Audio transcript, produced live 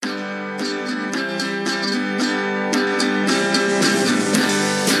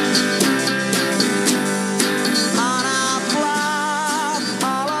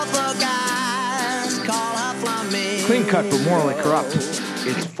uncut but morally corrupt.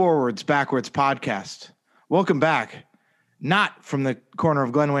 It's Forwards Backwards Podcast. Welcome back, not from the corner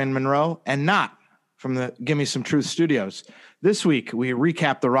of Glenway and Monroe, and not from the Gimme Some Truth studios. This week, we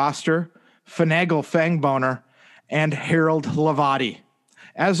recap the roster, finagle Fangboner, and Harold Lavati.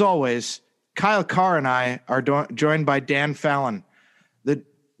 As always, Kyle Carr and I are joined by Dan Fallon, the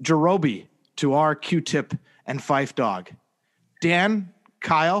Jerobi to our Q-Tip and Fife dog. Dan,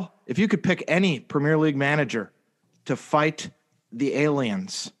 Kyle, if you could pick any Premier League manager to fight the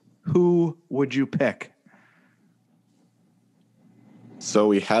aliens, who would you pick? So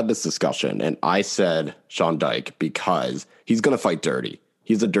we had this discussion, and I said Sean Dyche because he's going to fight dirty.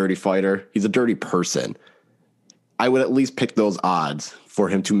 He's a dirty fighter. He's a dirty person. I would at least pick those odds for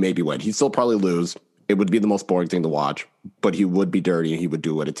him to maybe win. He'd still probably lose. It would be the most boring thing to watch, but he would be dirty, and he would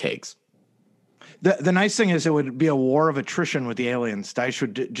do what it takes. The nice thing is it would be a war of attrition with the aliens. Dyche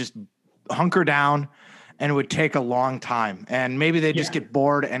would just hunker down, and it would take a long time. And maybe they just get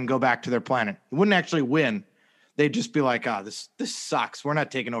bored and go back to their planet. It wouldn't actually win. They'd just be like, this sucks. We're not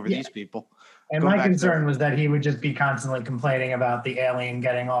taking over these people. And my concern was that he would just be constantly complaining about the alien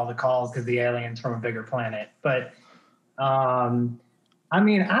getting all the calls because the alien's from a bigger planet. But, Sam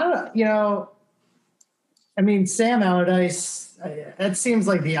Allardyce, that seems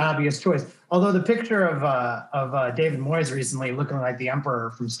like the obvious choice. Although the picture of David Moyes recently looking like the Emperor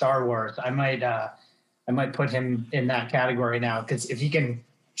from Star Wars, I might put him in that category now, because if he can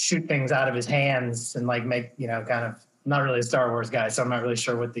shoot things out of his hands and like make, kind of, I'm not really a Star Wars guy, so I'm not really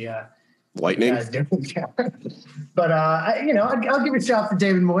sure what the lightning guy's doing. But I'll give a shot for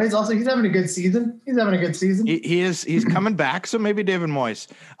David Moyes. Also, he's having a good season. He is. He's coming back. So maybe David Moyes.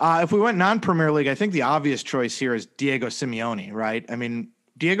 If we went non-Premier League, I think the obvious choice here is Diego Simeone, right? I mean,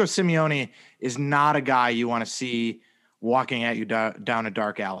 Diego Simeone is not a guy you want to see walking at you down a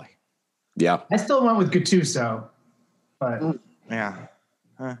dark alley. Yeah. I still went with Gattuso, but yeah.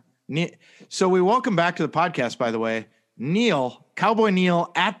 So we welcome back to the podcast, by the way, Neil, Cowboy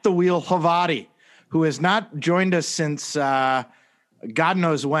Neil at the wheel Havati, who has not joined us since God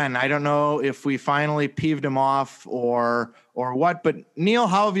knows when. I don't know if we finally peeved him off or what, but Neil,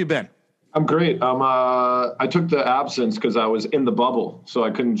 how have you been? I'm great. I took the absence because I was in the bubble, so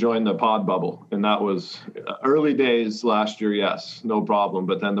I couldn't join the pod bubble. And that was early days last year, yes, no problem.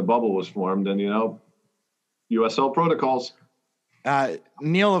 But then the bubble was formed and, USL protocols.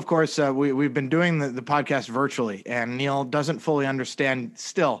 Neil, of course, we've been doing the podcast virtually, and Neil doesn't fully understand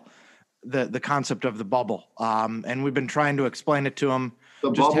still the concept of the bubble. And we've been trying to explain it to him.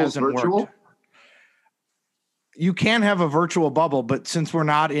 The bubble's virtual? Worked. You can have a virtual bubble, but since we're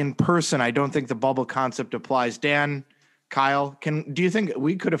not in person, I don't think the bubble concept applies. Dan, Kyle, do you think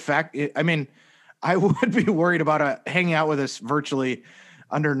we could affect it? I mean, I would be worried about hanging out with us virtually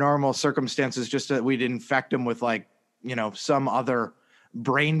under normal circumstances, just that we'd infect him with some other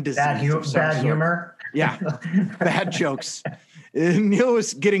brain disease. Bad humor. Yeah. Bad jokes. Neil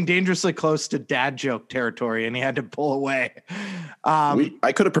was getting dangerously close to dad joke territory, and he had to pull away.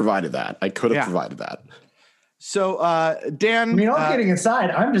 I could have provided that. Provided that. So, Dan, all kidding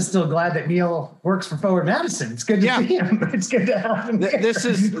aside, I'm just still glad that Neil works for Forward Madison. It's good to see him. It's good to have him. This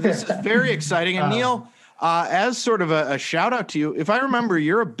is very exciting. And Neil, as sort of a shout out to you, if I remember,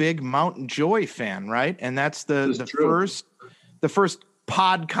 you're a big Mount Joy fan, right? And that's the first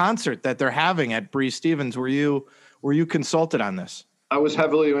pod concert that they're having at Bree Stevens. Were you consulted on this? I was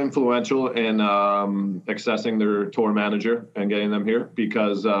heavily influential in accessing their tour manager and getting them here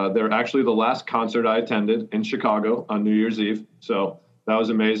because they're actually the last concert I attended in Chicago on New Year's Eve. So that was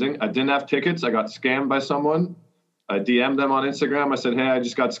amazing. I didn't have tickets. I got scammed by someone. I DM'd them on Instagram. I said, hey, I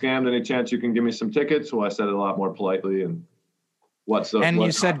just got scammed. Any chance you can give me some tickets? Well, I said it a lot more politely. And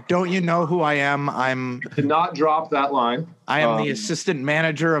you said, don't you know who I am? I did not drop that line. I am the assistant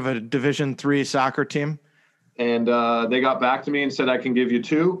manager of a Division III soccer team. And they got back to me and said, I can give you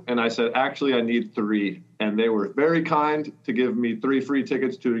 2. And I said, actually, I need 3. And they were very kind to give me 3 free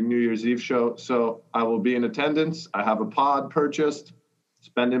tickets to a New Year's Eve show. So I will be in attendance. I have a pod purchased,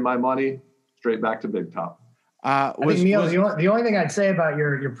 spending my money straight back to Big Top. Neil, the only thing I'd say about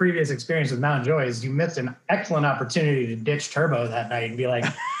your previous experience with Mount Joy is you missed an excellent opportunity to ditch Turbo that night and be like,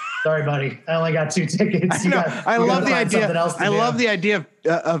 sorry, buddy, I only got 2 tickets. I love the idea. I love the idea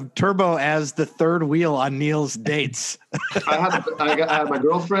of Turbo as the third wheel on Neil's dates. I had my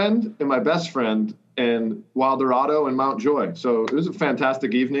girlfriend and my best friend and Wildorado and Mount Joy. So it was a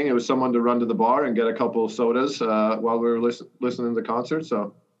fantastic evening. It was someone to run to the bar and get a couple of sodas while we were listening to the concert.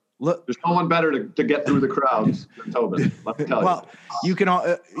 So there's no one better to get through the crowds than Tobin. Let me tell you. Well, you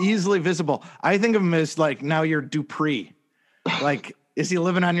can easily visible. I think of him as like now you're Dupree. Like, is he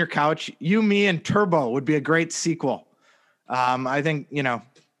living on your couch? You, me, and Turbo would be a great sequel. I think,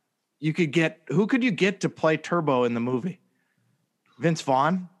 who could you get to play Turbo in the movie? Vince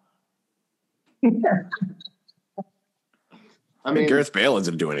Vaughn? I mean, Gareth Bale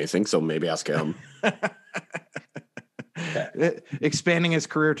isn't doing anything, so maybe ask him. Expanding his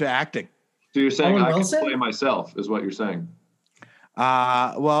career to acting. So you're saying I can play myself is what you're saying?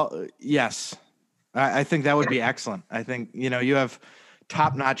 Well, yes. I think that would be excellent. I think, you have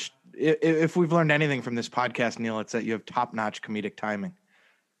top-notch. If we've learned anything from this podcast, Neil, it's that you have top-notch comedic timing.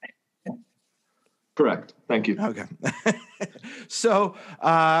 Correct. Thank you. Okay. So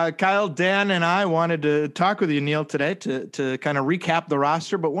Kyle, Dan, and I wanted to talk with you, Neil, today to kind of recap the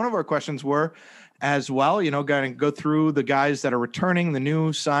roster. But one of our questions were as well, going to go through the guys that are returning, the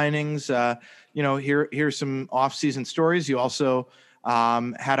new signings, here's some off-season stories. You also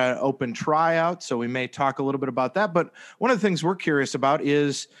had an open tryout, so we may talk a little bit about that. But one of the things we're curious about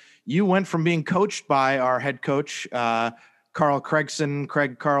is you went from being coached by our head coach,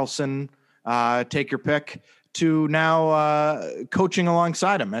 Craig Carlson, take your pick, to now coaching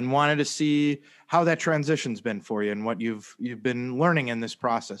alongside him, and wanted to see how that transition's been for you and what you've been learning in this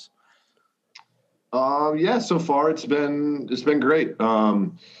process. Yeah, so far it's been great.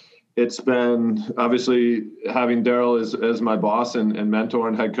 It's been obviously having Daryl as my boss and mentor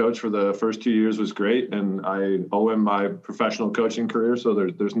and head coach for the first 2 years was great, and I owe him my professional coaching career. So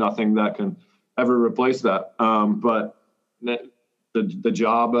there's nothing that can ever replace that. But the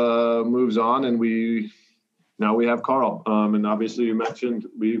job moves on, and now we have Carl. And obviously you mentioned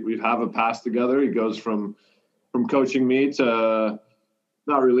we have a past together. He goes from coaching me to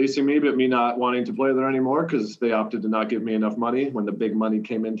not releasing me, but me not wanting to play there anymore because they opted to not give me enough money when the big money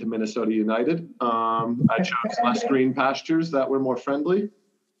came into Minnesota United. I chose less green pastures that were more friendly,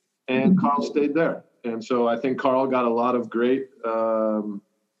 and Carl stayed there. And so I think Carl got a lot of great opportunity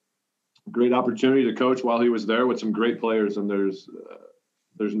to coach while he was there with some great players. And there's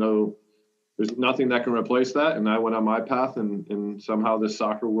nothing that can replace that. And I went on my path, and somehow this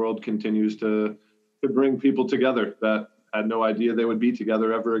soccer world continues to bring people together that had no idea they would be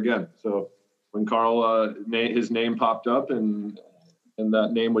together ever again. So when Carl, his name popped up and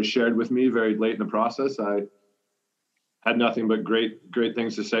that name was shared with me very late in the process, I had nothing but great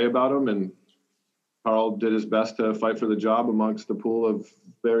things to say about him. And Carl did his best to fight for the job amongst the pool of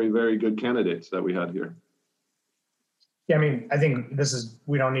very, very good candidates that we had here. Yeah, I mean, I think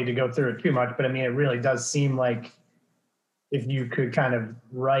we don't need to go through it too much, but I mean, it really does seem like if you could kind of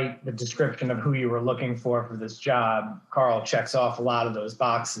write the description of who you were looking for this job, Carl checks off a lot of those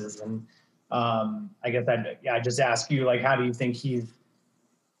boxes. And I guess I just ask you, like, how do you think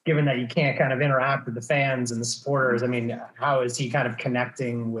given that you can't kind of interact with the fans and the supporters, I mean, how is he kind of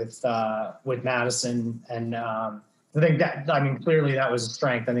connecting with Madison? And I think clearly that was a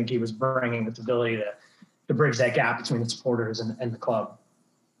strength. I think he was bringing this ability to bridge that gap between the supporters and the club.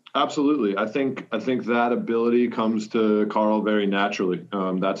 Absolutely. I think that ability comes to Carl very naturally.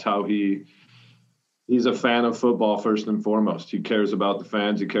 That's how he's a fan of football first and foremost. He cares about the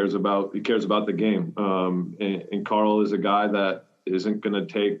fans. He cares about the game. And Carl is a guy that isn't going to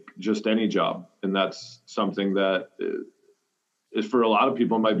take just any job. And that's something that is for a lot of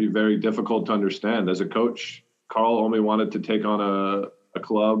people might be very difficult to understand. As a coach, Carl only wanted to take on a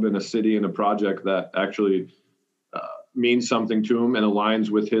club and a city and a project that actually means something to him and aligns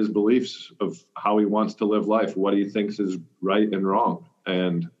with his beliefs of how he wants to live life, what he thinks is right and wrong.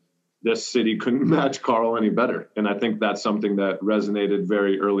 And this city couldn't match Carl any better. And I think that's something that resonated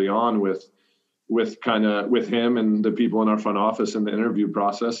very early on with him and the people in our front office in the interview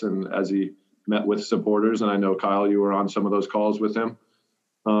process. And as he met with supporters, and I know, Kyle, you were on some of those calls with him.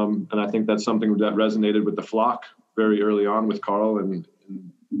 And I think that's something that resonated with the flock very early on with Carl. And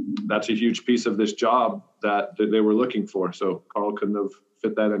that's a huge piece of this job that they were looking for. So Carl couldn't have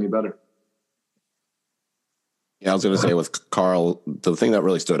fit that any better. Yeah, I was going to say with Carl, the thing that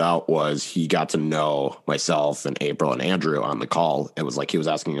really stood out was he got to know myself and April and Andrew on the call. It was like he was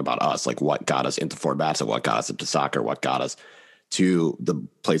asking about us, like what got us into Fort Batson, what got us into soccer, what got us to the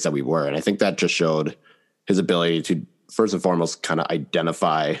place that we were. And I think that just showed his ability to, first and foremost, kind of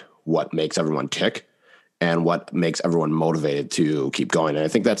identify what makes everyone tick and what makes everyone motivated to keep going. And I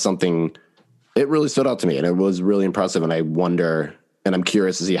think that's something, it really stood out to me and it was really impressive. And I wonder, and I'm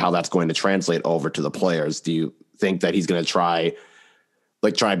curious to see how that's going to translate over to the players. Do you think that he's going to try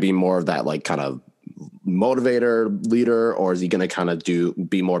and be more of that, like, kind of motivator, leader, or is he going to kind of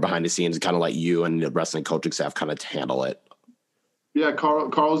be more behind the scenes and kind of let you and the rest of the coaching staff kind of handle it? Yeah,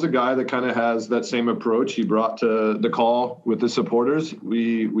 Carl's a guy that kind of has that same approach he brought to the call with the supporters.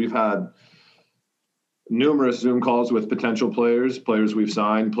 We've had numerous Zoom calls with potential players we've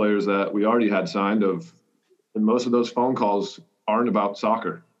signed, players that we already had signed, of And most of those phone calls aren't about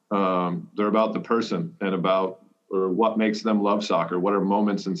soccer. They're about the person and about or what makes them love soccer. What are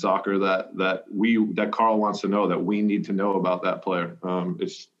moments in soccer that Carl wants to know, that we need to know about that player.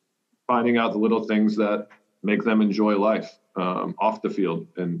 It's finding out the little things that make them enjoy life off the field.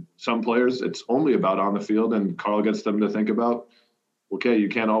 And some players, it's only about on the field, and Carl gets them to think about, okay, you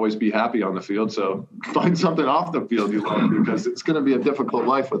can't always be happy on the field, so find something off the field you love, because it's going to be a difficult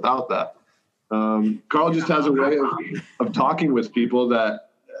life without that. Carl just has a way of talking with people that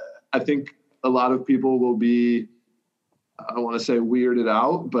I think a lot of people will be, I don't want to say weirded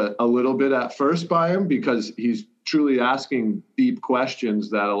out, but a little bit at first by him, because he's truly asking deep questions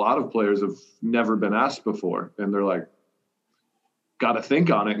that a lot of players have never been asked before. And they're like, got to think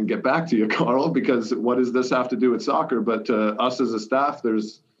on it and get back to you, Carl, because what does this have to do with soccer? But to us as a staff,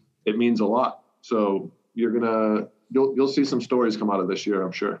 it means a lot. So you'll see some stories come out of this year,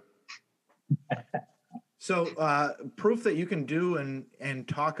 I'm sure. So proof that you can do and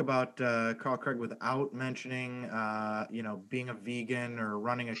talk about Carl Craig without mentioning, being a vegan or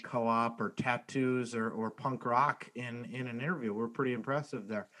running a co-op or tattoos or punk rock in an interview. We're pretty impressive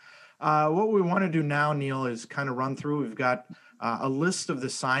there. What we want to do now, Neil, is kind of run through. We've got a list of the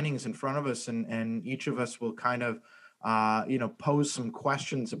signings in front of us, and each of us will kind of, pose some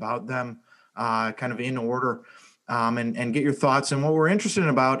questions about them kind of in order. And get your thoughts. And what we're interested in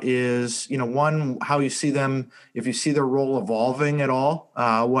about is, one, how you see them, if you see their role evolving at all,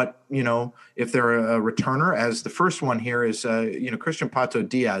 if they're a returner, as the first one here is, Christian Pato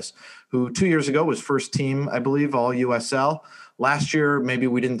Diaz, who 2 years ago was first team, I believe, all USL. Last year, maybe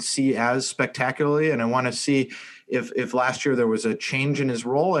we didn't see as spectacularly. And I want to see if last year there was a change in his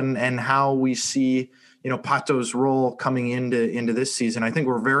role and how we see, Pato's role coming into this season. I think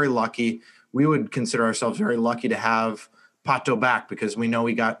we're very lucky. We would consider ourselves very lucky to have Pato back, because we know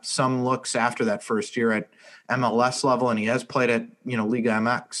he got some looks after that first year at MLS level, and he has played at, Liga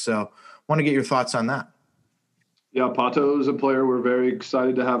MX. So want to get your thoughts on that. Yeah, Pato is a player we're very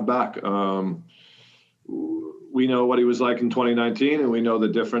excited to have back. We know what he was like in 2019, and we know the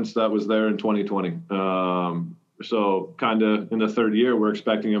difference that was there in 2020. So kind of in the third year, we're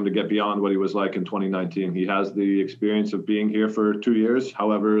expecting him to get beyond what he was like in 2019. He has the experience of being here for 2 years.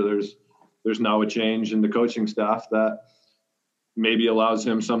 However, there's now a change in the coaching staff that maybe allows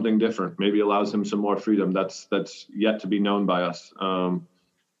him something different, maybe allows him some more freedom. That's yet to be known by us.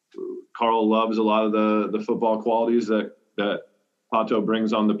 Carl loves a lot of the football qualities that Pato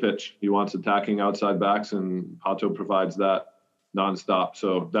brings on the pitch. He wants attacking outside backs, and Pato provides that nonstop.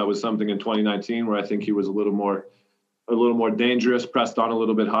 So that was something in 2019 where I think he was a little more dangerous, pressed on a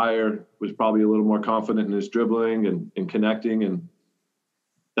little bit higher, was probably a little more confident in his dribbling and connecting. And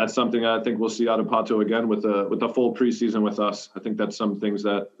that's something I think we'll see out of Pato again with a full preseason with us. I think that's some things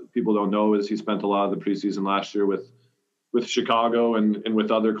that people don't know is he spent a lot of the preseason last year with Chicago and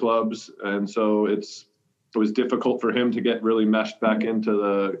with other clubs. And so it was difficult for him to get really meshed back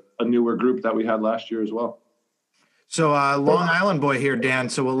into a newer group that we had last year as well. So Long Island boy here, Dan.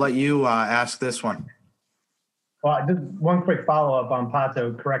 So we'll let you ask this one. Well, just one quick follow-up on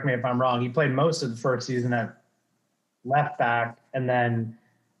Pato. Correct me if I'm wrong. He played most of the first season at left back and then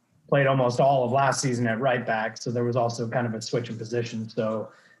played almost all of last season at right back. So there was also kind of a switch in position. So,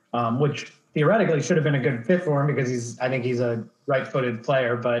 which theoretically should have been a good fit for him, because I think he's a right-footed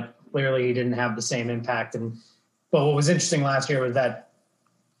player, but clearly he didn't have the same impact. But what was interesting last year was that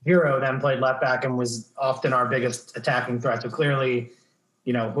Hero then played left back and was often our biggest attacking threat. So clearly,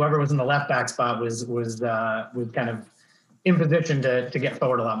 whoever was in the left back spot was kind of in position to get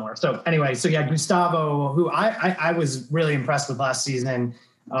forward a lot more. So anyway, Gustavo, who I was really impressed with last season,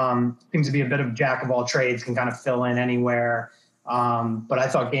 seems to be a bit of jack of all trades, can kind of fill in anywhere. But I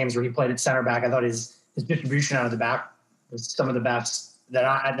thought games where he played at center back, I thought his distribution out of the back was some of the best that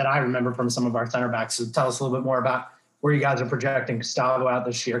I remember from some of our center backs. So tell us a little bit more about where you guys are projecting Gustavo out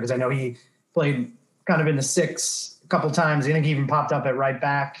this year, because I know he played kind of in the six a couple times. I think he even popped up at right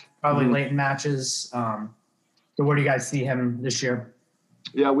back, probably late in matches. So where do you guys see him this year?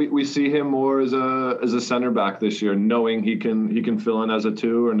 Yeah, we see him more as a center back this year, knowing he can fill in as a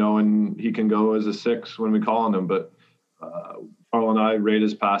 2 or knowing he can go as a 6 when we call on him. But Carl and I rate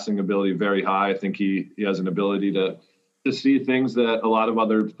his passing ability very high. I think he has an ability to see things that a lot of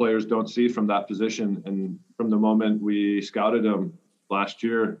other players don't see from that position. And from the moment we scouted him last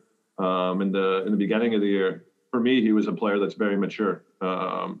year, in the beginning of the year, for me, he was a player that's very mature.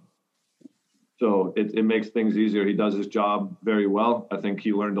 So it makes things easier. He does his job very well. I think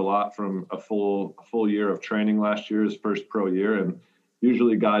he learned a lot from a full year of training last year, his first pro year. And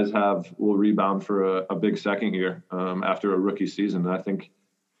usually guys will rebound for a big second year after a rookie season. And I think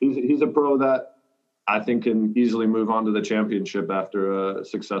he's a pro that I think can easily move on to the championship after a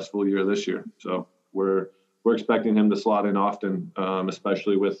successful year this year. So we're expecting him to slot in often,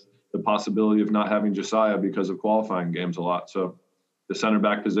 especially with the possibility of not having Josiah because of qualifying games a lot. So the center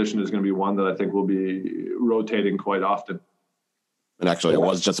back position is going to be one that I think will be rotating quite often. And actually, I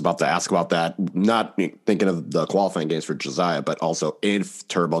was just about to ask about that, not thinking of the qualifying games for Josiah, but also if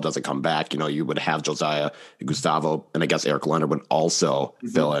Turbo doesn't come back, you would have Josiah, Gustavo, and I guess Eric Leonard would also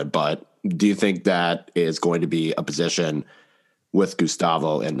fill in. But do you think that is going to be a position with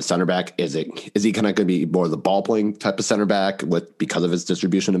Gustavo and the center back? Is he kind of going to be more of the ball playing type of center back because of his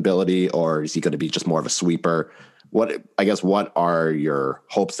distribution ability, or is he going to be just more of a sweeper? What are your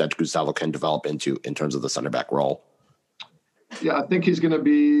hopes that Gustavo can develop into in terms of the center back role? Yeah, I think he's going to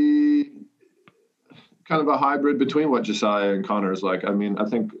be kind of a hybrid between what Josiah and Connor is like. I mean, I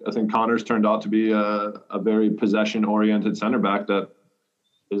think Connor's turned out to be a very possession-oriented center back that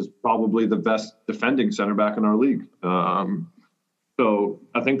is probably the best defending center back in our league. So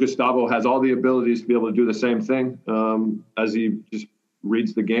I think Gustavo has all the abilities to be able to do the same thing as he just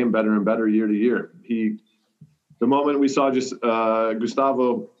reads the game better and better year to year. The moment we saw just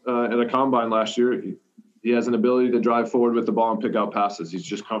Gustavo in a combine last year, he has an ability to drive forward with the ball and pick out passes. He's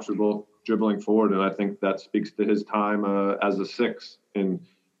just comfortable dribbling forward, and I think that speaks to his time as a six. And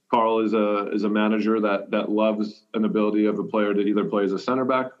Carl is a manager that loves an ability of a player to either play as a center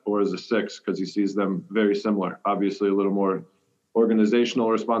back or as a six because he sees them very similar. Obviously, a little more organizational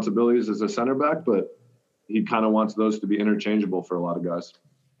responsibilities as a center back, but he kind of wants those to be interchangeable for a lot of guys.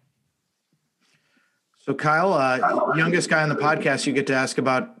 So Kyle, youngest guy on the podcast, you get to ask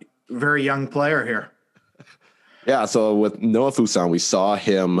about very young player here. Yeah, so with Noah Fuson, we saw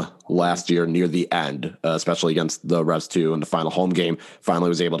him last year near the end, especially against the Revs 2 in the final home game. Finally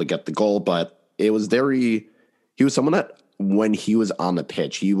was able to get the goal, but he was someone that when he was on the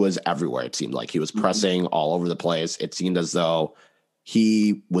pitch, he was everywhere. It seemed like he was pressing all over the place. It seemed as though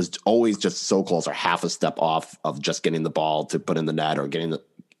he was always just so close or half a step off of just getting the ball to put in the net or getting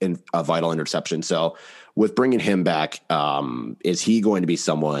a vital interception. So with bringing him back, is he going to be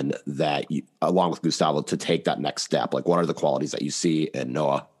someone that, along with Gustavo, to take that next step? Like, what are the qualities that you see in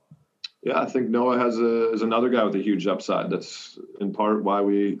Noah? Yeah, I think Noah is another guy with a huge upside. That's in part why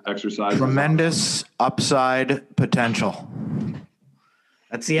we exercise. Tremendous upside potential.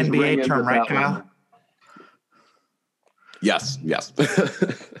 That's the NBA term, right, Kyle? Yes.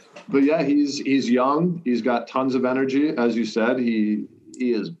 But yeah, he's young. He's got tons of energy. As you said, he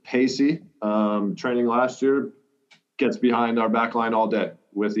is pacey. Training last year, gets behind our back line all day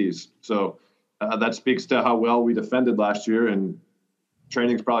with ease. So that speaks to how well we defended last year, and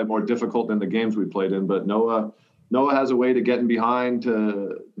training is probably more difficult than the games we played in. But Noah has a way to get in behind,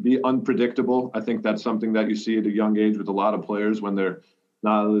 to be unpredictable. I think that's something that you see at a young age with a lot of players when they're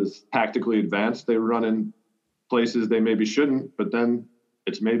not as tactically advanced. They run in places they maybe shouldn't, but then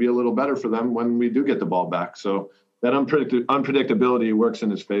it's maybe a little better for them when we do get the ball back. So that unpredictability works in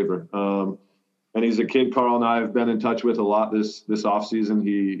his favor. And he's a kid Carl and I have been in touch with a lot this offseason.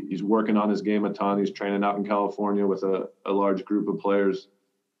 He's working on his game a ton. He's training out in California with a large group of players.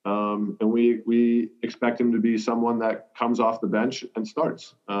 And we expect him to be someone that comes off the bench and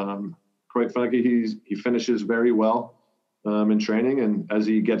starts. Quite frankly, he finishes very well in training. And as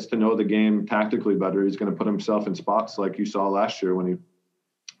he gets to know the game tactically better, he's going to put himself in spots like you saw last year when he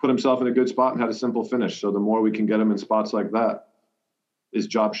put himself in a good spot and had a simple finish. So the more we can get him in spots like that, his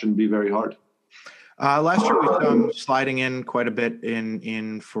job shouldn't be very hard. Last year we saw him sliding in quite a bit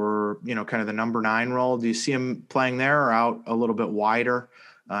in for, kind of the number 9 role. Do you see him playing there or out a little bit wider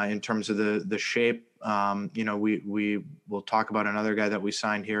in terms of the shape? We will talk about another guy that we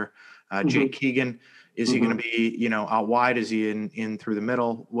signed here, Jake Keegan. Is he going to be, out wide? Is he in through the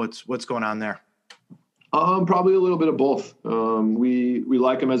middle? What's going on there? Probably a little bit of both. We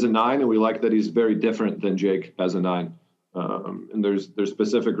like him as a 9, and we like that he's very different than Jake as a 9. And there's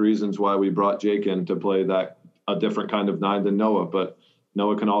specific reasons why we brought Jake in to play a different kind of 9 than Noah. But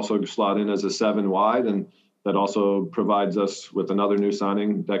Noah can also slot in as a 7 wide, and that also provides us with another new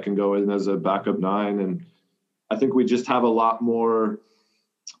signing that can go in as a backup 9. And I think we just have a lot more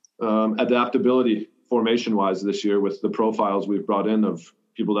adaptability formation-wise this year with the profiles we've brought in of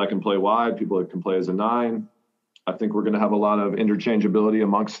people that can play wide, people that can play as a 9. I think we're going to have a lot of interchangeability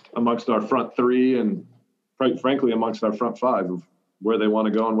amongst our front 3 and, quite frankly, amongst our front 5 of where they want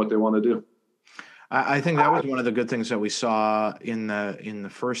to go and what they want to do. I think that was one of the good things that we saw in the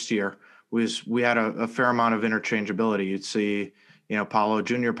first year was we had a fair amount of interchangeability. You'd see, Paulo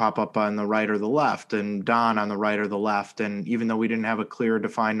Jr. pop up on the right or the left and Don on the right or the left. And even though we didn't have a clear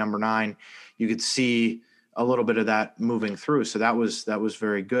defined number 9, you could see a little bit of that moving through. So that was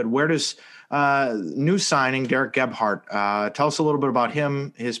very good. Where does new signing Derek Gebhardt? Tell us a little bit about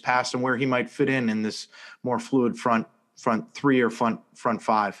him, his past, and where he might fit in this more fluid front three or front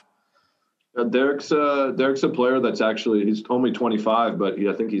five. Derek's a player that's actually, he's only 25, but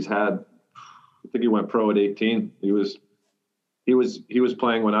I think he went pro at 18. He was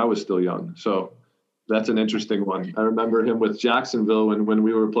playing when I was still young. So that's an interesting one. I remember him with Jacksonville when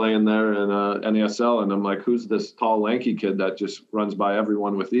we were playing there in NASL, and I'm like, who's this tall, lanky kid that just runs by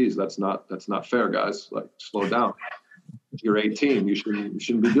everyone with ease? That's not fair, guys. Like, slow down. You're 18. You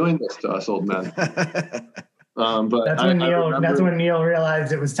shouldn't be doing this to us old men. But that's when Neil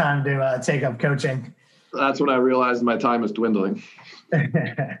realized it was time to take up coaching. That's when I realized my time is dwindling.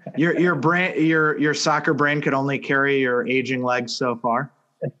 Your soccer brain could only carry your aging legs so far.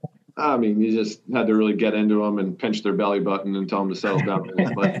 I mean, you just had to really get into them and pinch their belly button and tell them to settle down.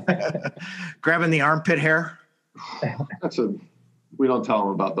 But grabbing the armpit hair. We don't tell them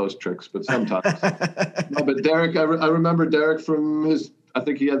about those tricks, but sometimes. No, but Derek, I remember Derek from I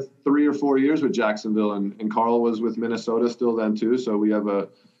think he had 3 or 4 years with Jacksonville, and Carl was with Minnesota still then too. So we have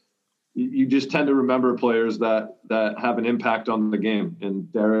you just tend to remember players that have an impact on the game. And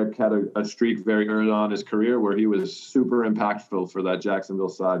Derek had a streak very early on in his career where he was super impactful for that Jacksonville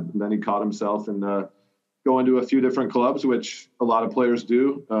side. And then he caught himself in going to a few different clubs, which a lot of players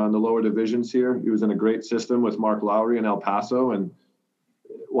do in the lower divisions here. He was in a great system with Mark Lowry in El Paso, and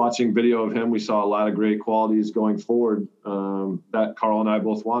watching video of him, we saw a lot of great qualities going forward that Carl and I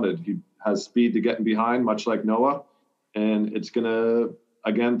both wanted. He has speed to get in behind, much like Noah, and it's going to,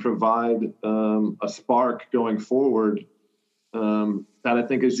 again, provide a spark going forward that I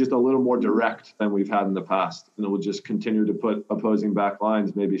think is just a little more direct than we've had in the past. And it will just continue to put opposing back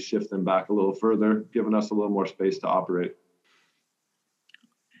lines, maybe shift them back a little further, giving us a little more space to operate.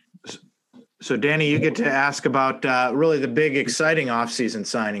 So, Danny, you get to ask about really the big, exciting offseason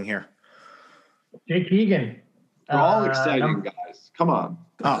signing here. Jake Keegan. We're all exciting, guys. Come on.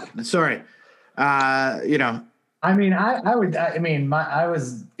 Oh, sorry. I mean, I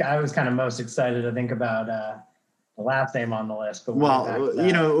was kind of most excited to think about the last name on the list. But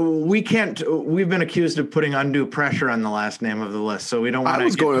we've been accused of putting undue pressure on the last name of the list, so we don't want to. I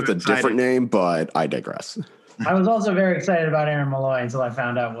was going with a different name, but I digress. I was also very excited about Aaron Malloy until I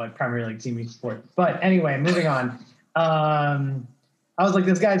found out what Premier League team he supports. But anyway, moving on. I was like,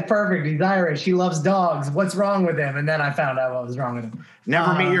 this guy's perfect. He's Irish. He loves dogs. What's wrong with him? And then I found out what was wrong with him.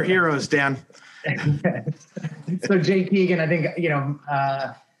 Never meet your heroes, Dan. So Jake Keegan, I think,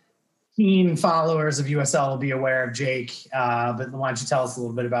 keen followers of USL will be aware of Jake. But why don't you tell us a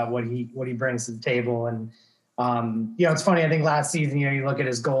little bit about what he brings to the table? And, it's funny. I think last season, you look at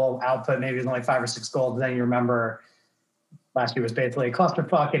his goal output, maybe it was only 5 or 6 goals. But then you remember last year was basically a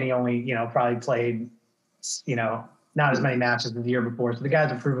clusterfuck, and he only, probably played, not as many matches as the year before. So the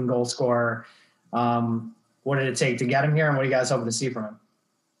guy's a proven goal scorer. What did it take to get him here, and what do you guys hope to see from him?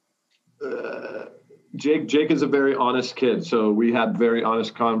 Jake is a very honest kid, so we had very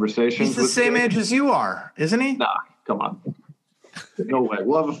honest conversations. He's the same age as you are, isn't he? Nah, come on. No way.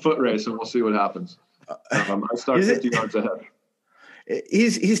 We'll have a foot race, and we'll see what happens. I start 50 yards ahead.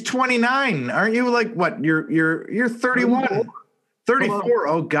 He's 29. Aren't you? Like what? You're 31. 34.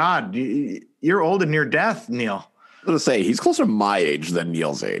 Oh God, you're old and near death, Neil. I was going to say, he's closer to my age than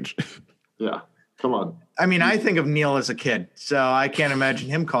Neil's age. Yeah, come on. I mean, I think of Neil as a kid, so I can't imagine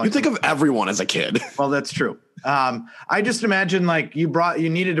him calling. You think of everyone as a kid. Well, that's true. I just imagine like you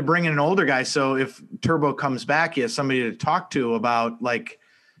needed to bring in an older guy. So if Turbo comes back, he has somebody to talk to about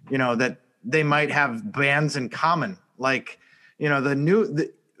that they might have bands in common. Like, between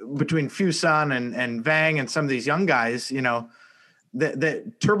Fuson and Vang and some of these young guys,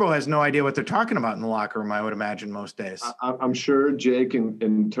 that Turbo has no idea what they're talking about in the locker room, I would imagine most days. I'm sure Jake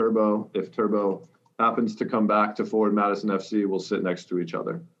and Turbo, if Turbo happens to come back to Forward Madison FC, will sit next to each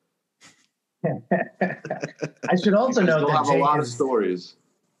other. I should also note that Jake a lot of stories.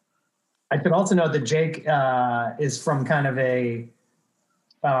 I should also note that Jake is from kind of a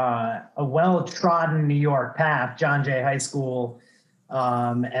well-trodden New York path. John Jay High School,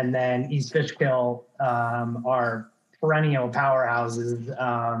 and then East Fishkill are perennial powerhouses.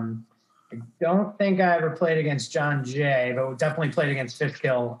 I don't think I ever played against John Jay, but definitely played against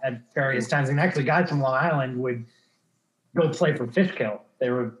Fishkill at various times. And actually, guys from Long Island would go play for Fishkill. They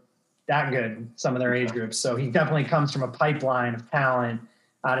were that good, some of their age groups. So he definitely comes from a pipeline of talent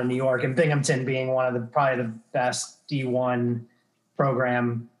out of New York, and Binghamton being one of probably the best D1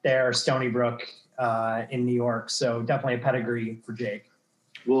 program there, Stony Brook in New York. So definitely a pedigree for Jake.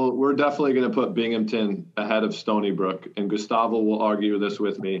 Well, we're definitely going to put Binghamton ahead of Stony Brook, and Gustavo will argue this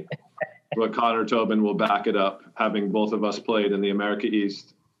with me. but Connor Tobin will back it up, having both of us played in the America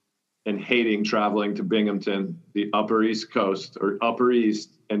East and hating traveling to Binghamton, the Upper East Coast or Upper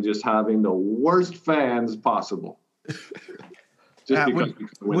East, and just having the worst fans possible. Just because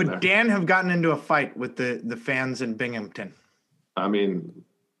would Dan have gotten into a fight with the fans in Binghamton? I mean,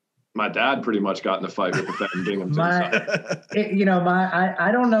 my dad pretty much got in a fight with the fan in Binghamton.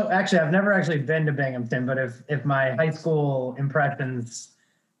 I don't know. Actually, I've never actually been to Binghamton, but if my high school impressions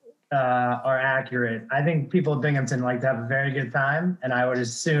are accurate, I think people at Binghamton like to have a very good time, and I would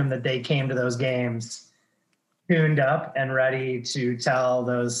assume that they came to those games tuned up and ready to tell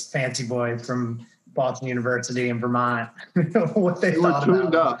those fancy boys from Boston University in Vermont what they thought were tuned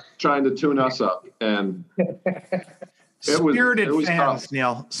about up, trying to tune us up, and spirited it was fans, tough.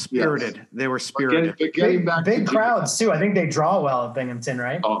 Neil. Spirited. Yes. They were spirited. Getting back big crowds too. I think they draw well at Binghamton,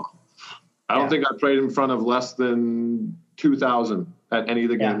 right? Oh, I don't think I played in front of less than 2,000 at any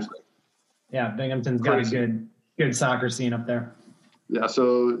of the games. Yeah, Binghamton's got a good soccer scene up there. Yeah,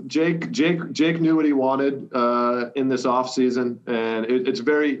 so Jake knew what he wanted in this off season, and it's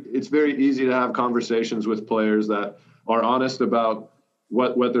very easy to have conversations with players that are honest about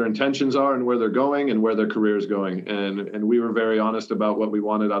what their intentions are and where they're going and where their career is going. And we were very honest about what we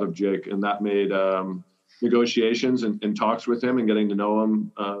wanted out of Jake, and that made negotiations and talks with him and getting to know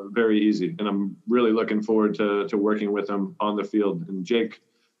him very easy. And I'm really looking forward to working with him on the field. And Jake's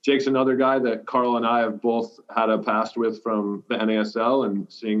another guy that Carl and I have both had a past with from the NASL and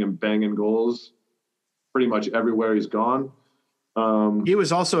seeing him banging goals pretty much everywhere he's gone. He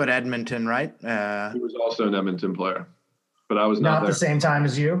was also at Edmonton, right? He was also an Edmonton player, but I was not there. The same time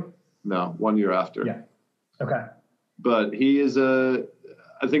as you? No, 1 year after. Yeah. Okay. But he is I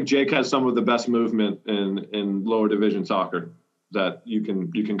think Jake has some of the best movement in lower division soccer that you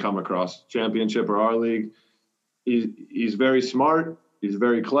can come across, championship or our league. He's very smart. He's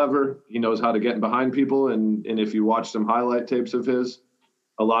very clever. He knows how to get in behind people. And if you watch some highlight tapes of his,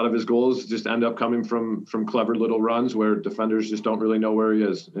 a lot of his goals just end up coming from clever little runs where defenders just don't really know where he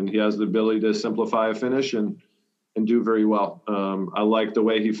is. And he has the ability to simplify a finish and do very well. I like the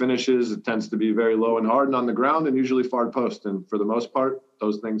way he finishes. It tends to be very low and hard and on the ground and usually far post. And for the most part,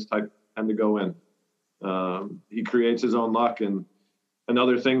 those things tend to go in. He creates his own luck. And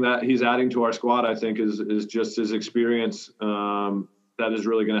another thing that he's adding to our squad, I think, is just his experience. That is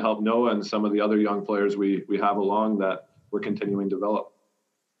really going to help Noah and some of the other young players we have along that we're continuing to develop.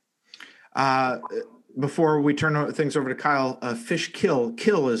 Before we turn things over to Kyle, fish kill.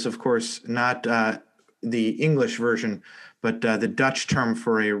 Kill is, of course, not the English version, but the Dutch term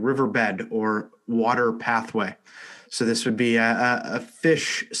for a riverbed or water pathway. So this would be a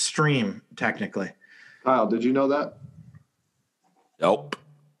fish stream, technically. Kyle, did you know that? Nope.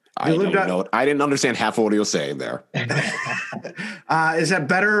 I didn't understand half of what he was saying there. Is that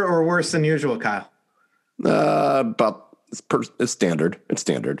better or worse than usual, Kyle? But it's standard. It's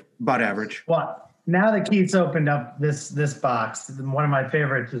standard. About average. Well, now that Keith's opened up this box, one of my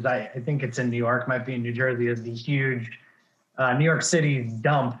favorites is I think it's in New York, might be in New Jersey, is the huge New York City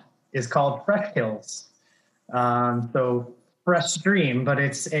dump is called Fresh Hills. So fresh stream, but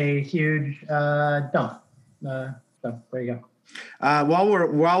it's a huge dump. So there you go.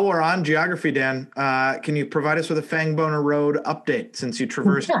 While we're on geography, Dan, can you provide us with a Fangboner Road update since you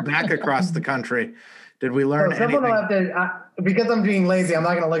traversed back across the country? Did we learn anything? Because I'm being lazy, I'm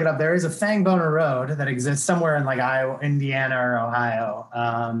not going to look it up. There is a Fangboner Road that exists somewhere in like Iowa, Indiana, or Ohio.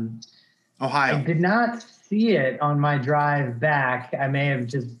 Ohio. I did not see it on my drive back. I may have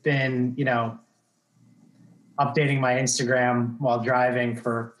just been, updating my Instagram while driving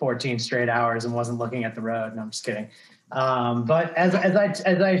for 14 straight hours and wasn't looking at the road. No, I'm just kidding. But as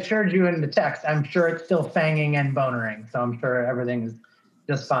I assured you in the text, I'm sure it's still fanging and bonering. So I'm sure everything is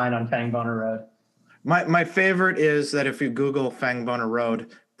just fine on Fangboner Road. My favorite is that if you Google Fangboner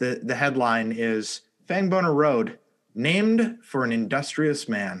Road, the headline is Fangboner Road, named for an industrious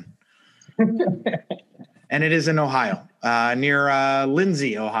man. And it is in Ohio, near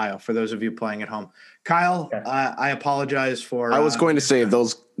Lindsay, Ohio, for those of you playing at home. Kyle, okay. I apologize for... I was going to say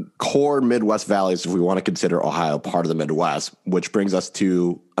those core Midwest valleys, if we want to consider Ohio part of the Midwest, which brings us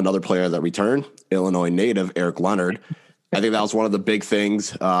to another player that returned, Illinois native Eric Leonard. I think that was one of the big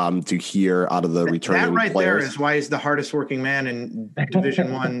things to hear out of the returning that right players. There is why he's the hardest working man in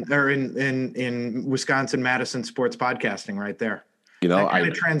Division One or in Wisconsin Madison sports podcasting right there. That kind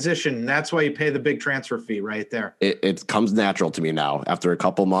of transition. That's why you pay the big transfer fee right there. It comes natural to me now. After a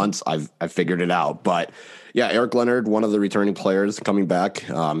couple months, I've figured it out. But yeah, Eric Leonard, one of the returning players coming back.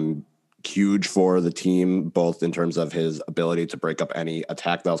 huge for the team, both in terms of his ability to break up any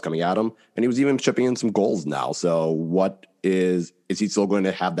attack that was coming at him, and he was even chipping in some goals now. So what is he still going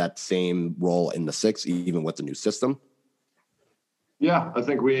to have that same role in the 6, even with the new system? Yeah, I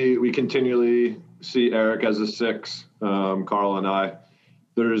think we continually see Eric as a 6, Carl and I.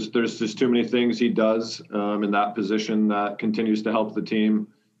 There's just too many things he does in that position that continues to help the team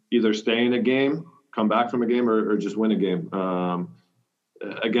either stay in a game, come back from a game, or just win a game.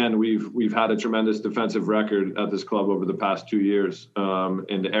 Again, we've had a tremendous defensive record at this club over the past 2 years.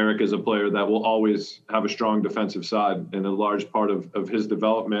 And Eric is a player that will always have a strong defensive side, and a large part of his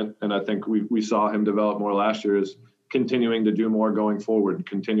development, and I think we saw him develop more last year, is continuing to do more going forward,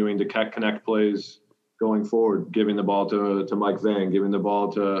 continuing to connect plays going forward, giving the ball to Mike Vang, giving the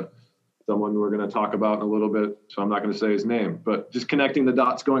ball to someone we're going to talk about in a little bit, so I'm not going to say his name, but just connecting the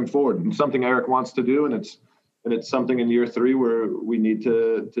dots going forward. And something Eric wants to do, and it's something in year 3 where we need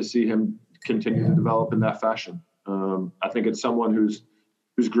to see him continue to develop in that fashion. I think it's someone who's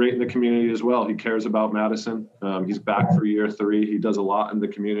great in the community as well. He cares about Madison. He's back for year 3. He does a lot in the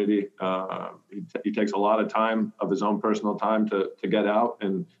community. He takes a lot of time of his own personal time to get out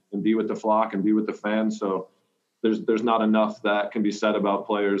and be with the flock and be with the fans. So there's not enough that can be said about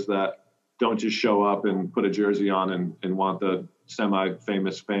players that don't just show up and put a jersey on and want the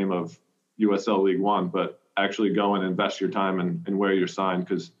semi-famous fame of USL League One, but actually go and invest your time and wear your sign,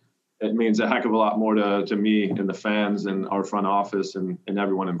 because it means a heck of a lot more to me and the fans and our front office and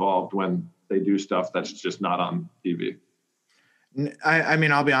everyone involved when they do stuff that's just not on TV. I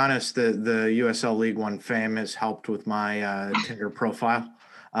mean, I'll be honest, the USL League One fame has helped with my Tinder profile.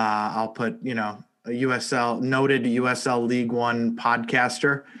 I'll put, a noted USL League One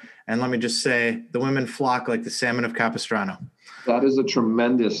podcaster. And let me just say, the women flock like the salmon of Capistrano. That is a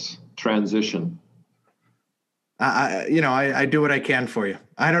tremendous transition. I do what I can for you.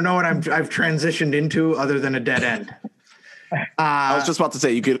 I don't know what I've transitioned into other than a dead end. I was just about to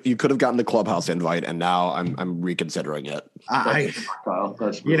say you could have gotten the Clubhouse invite, and now I'm reconsidering it. I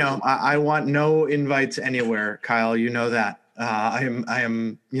want no invites anywhere, Kyle. You know that. I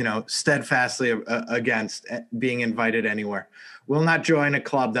am steadfastly against being invited anywhere. Will not join a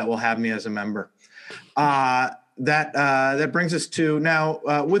club that will have me as a member. That brings us to now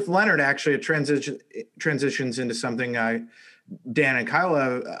with Leonard. Actually, it transitions into something Dan and Kyle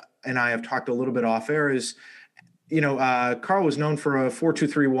and I have talked a little bit off air. Is Carl was known for a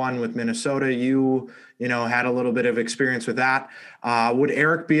 4-2-3-1 with Minnesota. You had a little bit of experience with that. Would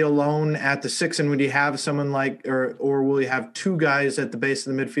Eric be alone at the 6, and would you have someone like, or will you have 2 guys at the base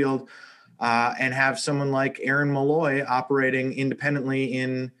of the midfield, and have someone like Aaron Malloy operating independently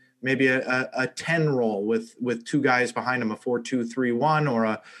in maybe a 10 role with 2 guys behind him, a 4-2-3-1 or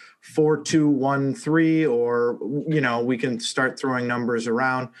a 4-2-1-3, or we can start throwing numbers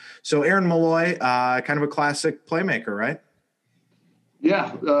around. So Aaron Malloy, kind of a classic playmaker, right?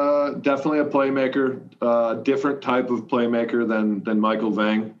 Yeah, definitely a playmaker. Different type of playmaker than Michael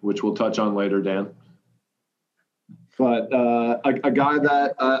Vang, which we'll touch on later, Dan. But a guy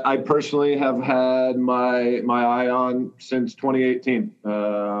that I personally have had my eye on since 2018.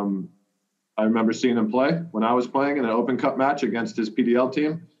 I remember seeing him play when I was playing in an Open Cup match against his PDL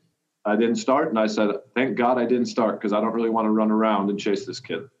team. I didn't start, and I said, thank God I didn't start, because I don't really want to run around and chase this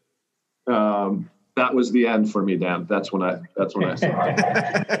kid. That was the end for me, Dan. That's when I saw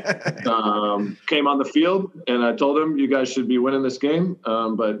came on the field, and I told him, you guys should be winning this game,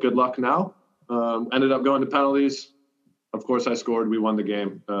 but good luck now. Ended up going to penalties. Of course, I scored. We won the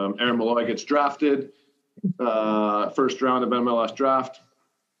game. Aaron Malloy gets drafted, first round of MLS draft.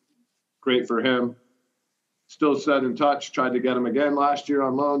 Great for him. Still stayed in touch. Tried to get him again last year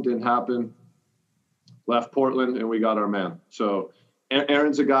on loan. Didn't happen. Left Portland, and we got our man. So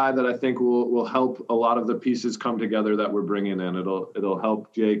Aaron's a guy that I think will help a lot of the pieces come together that we're bringing in. It'll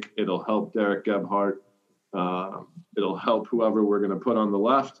help Jake. It'll help Derek Gebhardt. It'll help whoever we're going to put on the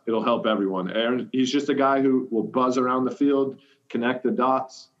left. It'll help everyone. Aaron, he's just a guy who will buzz around the field, connect the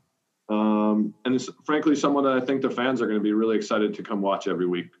dots. And it's frankly someone that I think the fans are going to be really excited to come watch every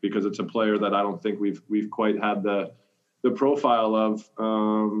week, because it's a player that I don't think we've quite had the profile of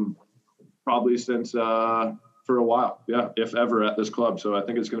probably since for a while. Yeah, if ever at this club. So I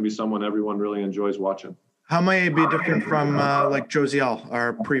think it's going to be someone everyone really enjoys watching. How may it be different from like Josiel,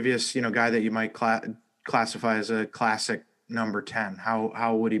 our previous guy that you might classify as a classic number 10?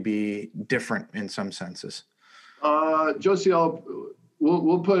 How would he be different in some senses? Josiel,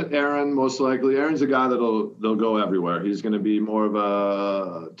 we'll put Aaron most likely. Aaron's a guy they'll go everywhere. He's going to be more of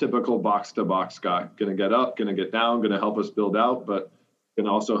a typical box to box guy. Going to get up, going to get down, going to help us build out, but can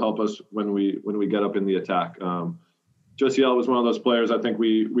also help us when we get up in the attack. Josiel was one of those players I think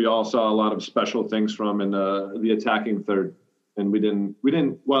we all saw a lot of special things from in the attacking third. And we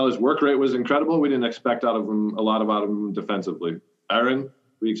didn't, while his work rate was incredible, we didn't expect a lot out of him defensively. Aaron,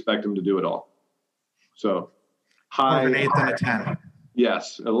 we expect him to do it all. So high, an 8th and a 10.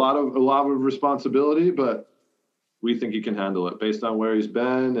 Yes. A lot of responsibility, but we think he can handle it based on where he's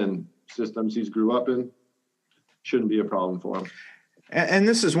been and systems he's grew up in. Shouldn't be a problem for him. And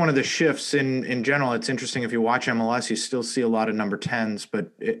this is one of the shifts in general. It's interesting, if you watch MLS, you still see a lot of number 10s,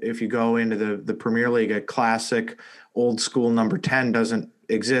 but if you go into the Premier League, a classic old school number 10 doesn't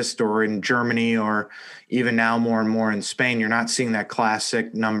exist, or in Germany, or even now more and more in Spain, you're not seeing that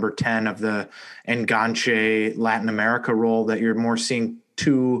classic number 10 of the enganche Latin America role, that you're more seeing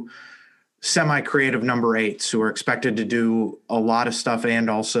two semi-creative number 8s who are expected to do a lot of stuff and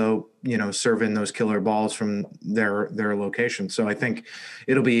also, serve in those killer balls from their location. So I think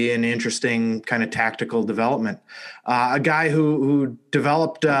it'll be an interesting kind of tactical development. A guy who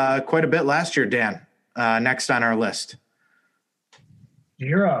developed quite a bit last year, Dan, next on our list.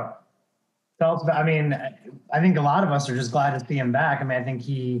 Giro. I think a lot of us are just glad to see him back. I think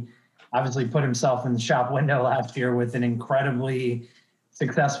he obviously put himself in the shop window last year with an incredibly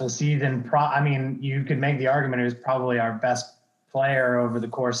successful season. You could make the argument he was probably our best player over the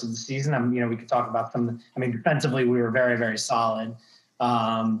course of the season. We could talk about defensively we were very, very solid.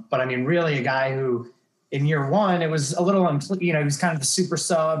 But really a guy who in year one, it was a little, he was kind of the super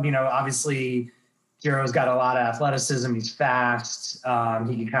sub, obviously Giro's got a lot of athleticism. He's fast.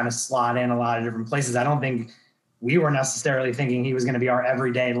 He can kind of slot in a lot of different places. I don't think we were necessarily thinking he was going to be our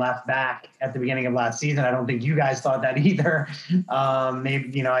everyday left back at the beginning of last season. I don't think you guys thought that either.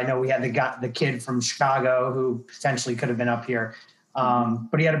 Maybe, I know we had the kid from Chicago who potentially could have been up here.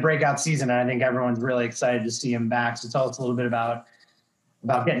 But he had a breakout season, and I think everyone's really excited to see him back. So tell us a little bit about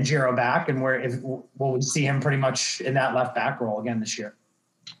getting Giro back, and will we see him pretty much in that left back role again this year?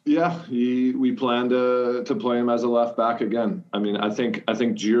 Yeah, we plan to play him as a left back again. I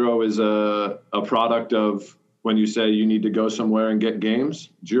think Giro is a product of when you say you need to go somewhere and get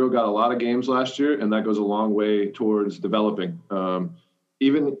games. Giro got a lot of games last year, and that goes a long way towards developing. I'm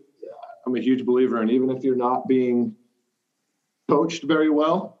a huge believer in, even if you're not being coached very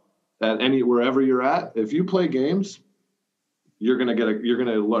well wherever you're at, if you play games, you're going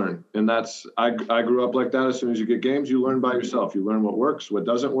to learn. And I grew up like that. As soon as you get games, you learn by yourself. You learn what works, what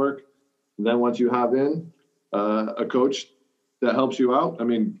doesn't work. And then once you have a coach that helps you out.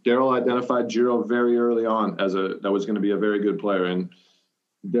 Daryl identified Giro very early on that was going to be a very good player. And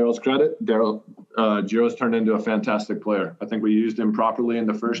Daryl's credit, Giro's turned into a fantastic player. I think we used him properly in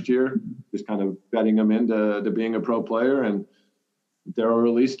the first year, just kind of betting him into being a pro player. And Daryl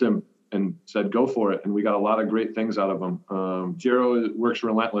released him and said, go for it. And we got a lot of great things out of him. Giro works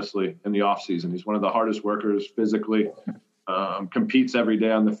relentlessly in the off season. He's one of the hardest workers physically, competes every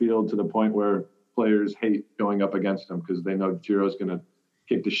day on the field to the point where players hate going up against him because they know Giro's going to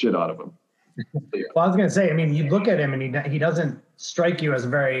kick the shit out of him. Well, I was going to say, you look at him and he doesn't strike you as a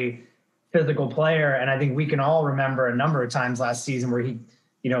very physical player. And I think we can all remember a number of times last season where he,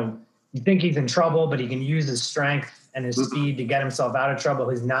 you think he's in trouble, but he can use his strength and his speed to get himself out of trouble.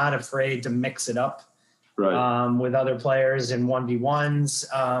 He's not afraid to mix it up with other players in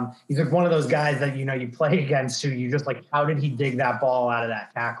 1v1s. He's like one of those guys that, you play against who you just like, how did he dig that ball out of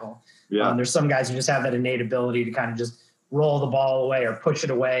that tackle? Yeah. There's some guys who just have that innate ability to kind of just roll the ball away or push it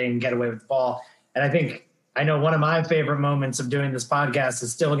away and get away with the ball. And I know one of my favorite moments of doing this podcast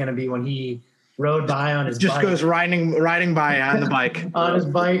is still going to be when he rode by on his bike. Just goes riding by on the bike. On his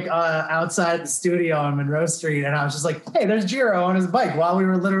bike outside the studio on Monroe Street. And I was just like, hey, there's Giro on his bike while we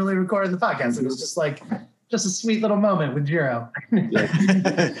were literally recording the podcast. It was just a sweet little moment with Giro.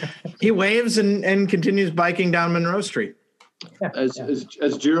 He waves and continues biking down Monroe Street.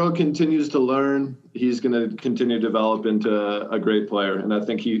 As Giro continues to learn, he's going to continue to develop into a great player. And I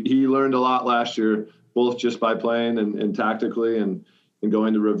think he learned a lot last year, both just by playing and tactically and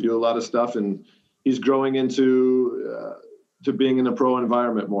going to review a lot of stuff. And he's growing into to being in a pro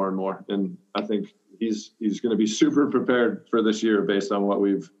environment more and more. And I think he's going to be super prepared for this year based on what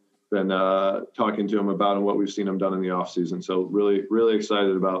we've been talking to him about and what we've seen him done in the off season. So really, really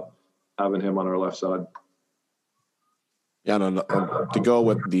excited about having him on our left side. Yeah, to go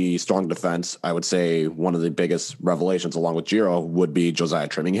with the strong defense, I would say one of the biggest revelations along with Giro would be Josiah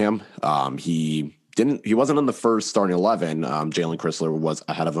Trimmingham. He wasn't in the first starting 11. Jalen Chrysler was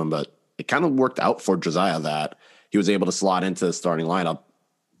ahead of him, but it kind of worked out for Josiah that he was able to slot into the starting lineup,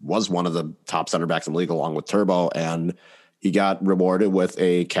 was one of the top center backs in the league along with Turbo, and he got rewarded with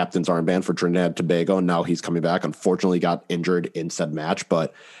a captain's armband for Trinidad and Tobago, and now he's coming back. Unfortunately, got injured in said match,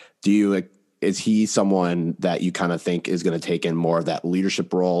 but do you is he someone that you kind of think is going to take in more of that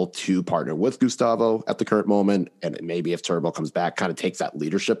leadership role to partner with Gustavo at the current moment? And maybe if Turbo comes back, kind of takes that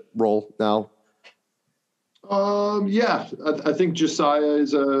leadership role now? Yeah, I think Josiah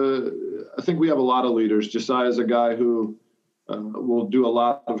I think we have a lot of leaders. Josiah is a guy who will do a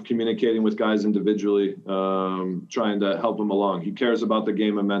lot of communicating with guys individually, trying to help them along. He cares about the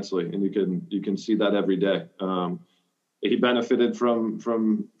game immensely, and you can see that every day. He benefited from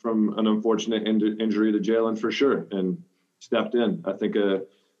an unfortunate injury to Jalen for sure, and stepped in. I think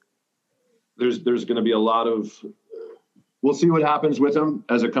there's going to be a lot of. We'll see what happens with him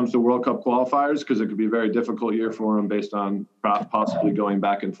as it comes to World Cup qualifiers, because it could be a very difficult year for him based on possibly going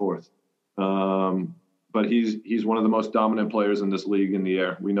back and forth. But he's one of the most dominant players in this league in the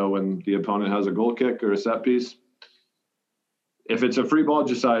air. We know when the opponent has a goal kick or a set piece, if it's a free ball,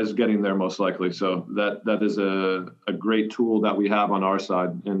 Josiah is getting there most likely. So that is a great tool that we have on our side.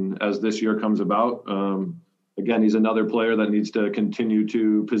 And as this year comes about, again, he's another player that needs to continue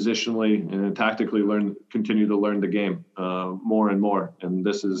to positionally and tactically continue to learn the game more and more. And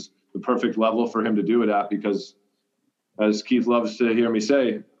this is the perfect level for him to do it at, because as Keith loves to hear me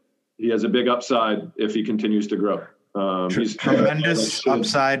say, he has a big upside if he continues to grow. He's tremendous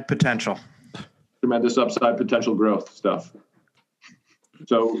upside potential. Tremendous upside potential growth stuff.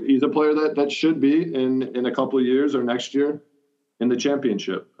 So he's a player that should be in a couple of years or next year in the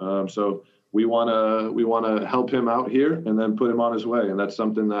championship. So we want to help him out here and then put him on his way. And that's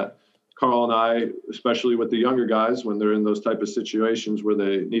something that Carl and I, especially with the younger guys, when they're in those type of situations where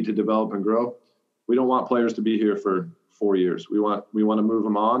they need to develop and grow, we don't want players to be here for 4 years. We want to move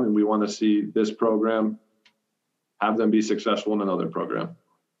them on, and we want to see this program have them be successful in another program.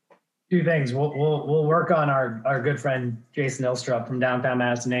 Two things. We'll work on our good friend Jason Ilstrup from downtown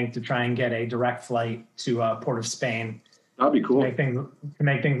Madison Inc. to try and get a direct flight to Port of Spain. That'd be cool. To make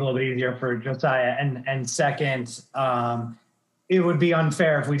things a little bit easier for Josiah. And second, it would be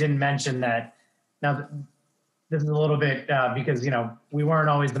unfair if we didn't mention that. Now, this is a little bit because, we weren't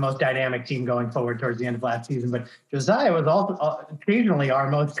always the most dynamic team going forward towards the end of last season, but Josiah was also occasionally our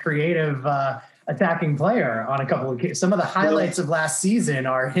most creative attacking player on a couple of. Some of the highlights of last season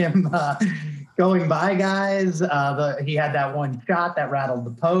are him going by guys. He had that one shot that rattled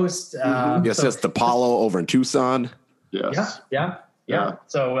the post. Yes, the Apollo over in Tucson. Yes. Yeah.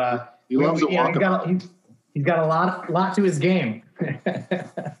 So he loves walkabout. He's got a lot to his game.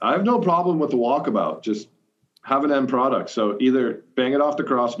 I have no problem with the walkabout. Just have an end product. So either bang it off the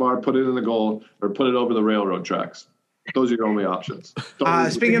crossbar, put it in the goal, or put it over the railroad tracks. Those are your only options.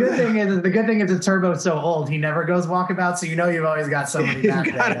 The good thing is the Turbo's so old, he never goes walkabout, so you've always got somebody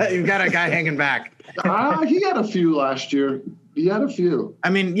back there. You've got a guy hanging back. He had a few last year. He had a few. I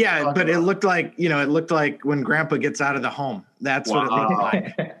mean, yeah, but it looked like when Grandpa gets out of the home. That's what it looked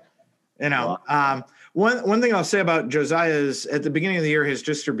like. Wow. One thing I'll say about Josiah is at the beginning of the year, his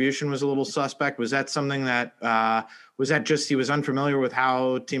distribution was a little suspect. Was that something that was that just he was unfamiliar with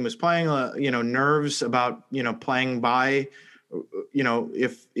how team was playing? Nerves about playing by.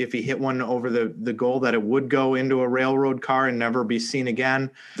 If he hit one over the goal, that it would go into a railroad car and never be seen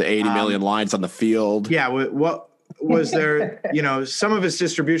again. The 80 million lines on the field. Yeah. What was there? Some of his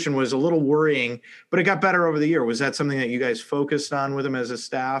distribution was a little worrying, but it got better over the year. Was that something that you guys focused on with him as a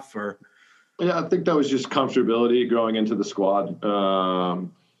staff, or? Yeah, I think that was just comfortability growing into the squad.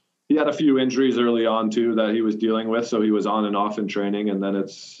 He had a few injuries early on too that he was dealing with, so he was on and off in training, and then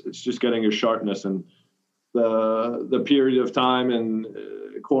it's just getting his sharpness. And the period of time in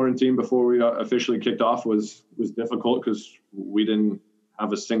quarantine before we officially kicked off was difficult because we didn't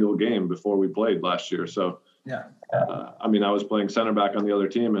have a single game before we played last year. So yeah, I was playing center back on the other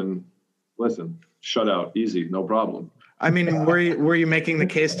team, and listen, shutout, easy, no problem. I mean, were you making the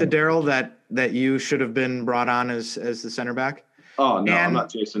case to Daryl that you should have been brought on as the center back? Oh no, I'm not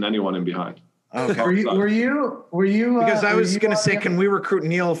chasing anyone in behind. Okay. Were you? Because I was going to say, can we recruit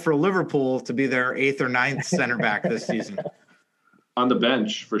Neil for Liverpool to be their 8th or 9th center back this season? On the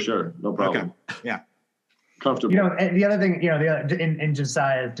bench for sure, no problem. Okay. Yeah. Comfortable. And the other thing, in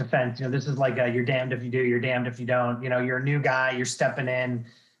Josiah's defense, this is like you're damned if you do, you're damned if you don't. You're a new guy, you're stepping in,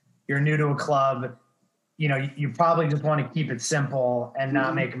 you're new to a club. You probably just want to keep it simple and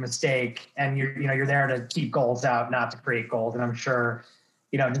not make a mistake. And you're there to keep goals out, not to create goals. And I'm sure,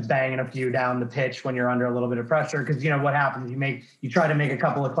 just banging a few down the pitch when you're under a little bit of pressure. Because what happens, you try to make a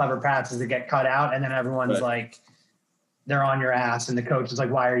couple of clever passes that get cut out, and then everyone's like, they're on your ass, and the coach is like,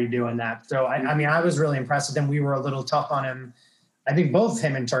 why are you doing that? So I was really impressed with him. We were a little tough on him. I think both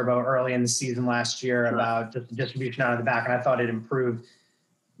him and Turbo early in the season last year about just the distribution out of the back, and I thought it improved.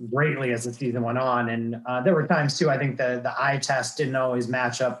 greatly as the season went on. And there were times too, I think the eye test didn't always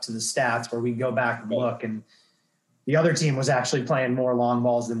match up to the stats, where we go back and look, and the other team was actually playing more long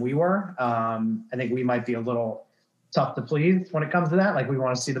balls than we were. I think we might be a little tough to please when it comes to that. Like, we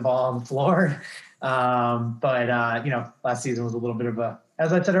want to see the ball on the floor. But last season was a little bit of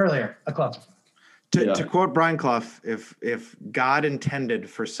as I said earlier, a cluster. To quote Brian Clough, if God intended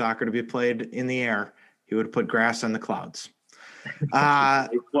for soccer to be played in the air, he would put grass on the clouds.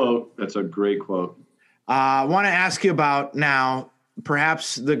 Quote. That's a great quote. I want to ask you about now,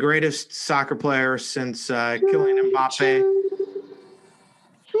 perhaps the greatest soccer player since Kylian Mbappe.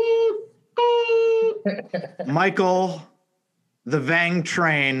 Michael, the Vang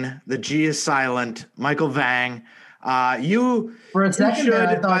train, the G is silent. Michael Vang. You for a second should, there,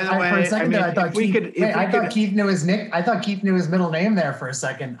 I thought, by the way, I thought Keith knew his nick. I thought Keith knew his middle name there for a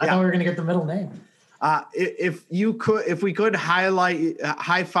second. I thought we were going to get the middle name. If we could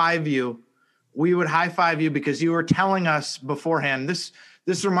high five you, we would high five you, because you were telling us beforehand. This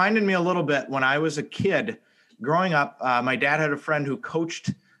reminded me a little bit when I was a kid growing up. My dad had a friend who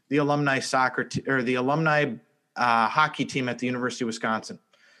coached the alumni hockey team at the University of Wisconsin.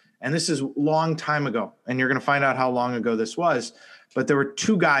 And this is a long time ago, and you're going to find out how long ago this was. But there were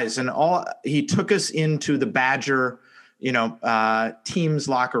two guys, and he took us into the Badger, team's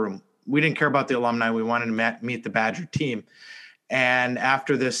locker room. We didn't care about the alumni. We wanted to meet the Badger team. And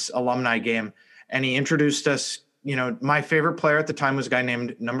after this alumni game, and he introduced us, my favorite player at the time was a guy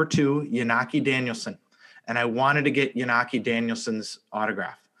named number 2, Yanaki Danielson. And I wanted to get Yanaki Danielson's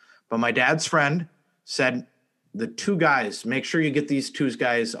autograph. But my dad's friend said, the two guys, make sure you get these two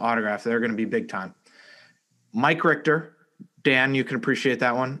guys' autograph. They're going to be big time. Mike Richter, Dan, you can appreciate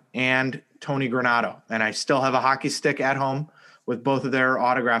that one, and Tony Granato. And I still have a hockey stick at home with both of their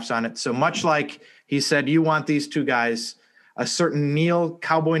autographs on it. So much like he said, you want these two guys, a certain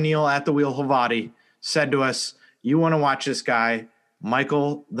Cowboy Neil at the wheel Havati said to us, you want to watch this guy,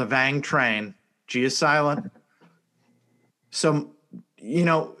 Michael the Vang Train, G is silent. So,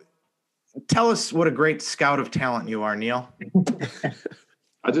 tell us what a great scout of talent you are, Neil.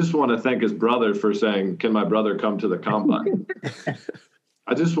 I just want to thank his brother for saying, can my brother come to the combine?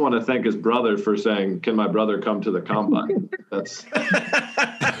 I just want to thank his brother for saying, can my brother come to the combine? That's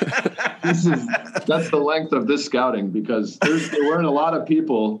the length of this scouting, because there weren't a lot of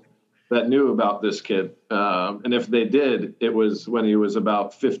people that knew about this kid. And if they did, it was when he was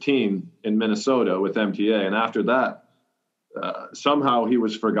about 15 in Minnesota with MTA. And after that, somehow he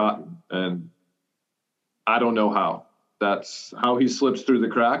was forgotten, and I don't know how. That's how he slips through the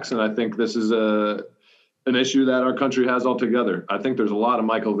cracks, and I think this is an issue that our country has altogether. I think there's a lot of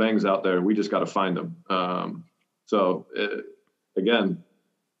Michael Vangs out there. We just got to find them. Again,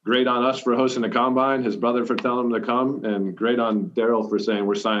 great on us for hosting the combine, his brother for telling him to come, and great on Daryl for saying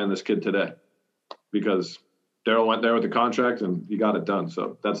we're signing this kid today, because Daryl went there with the contract and he got it done.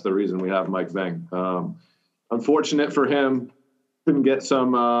 So that's the reason we have Mike Vang. Unfortunate for him, couldn't get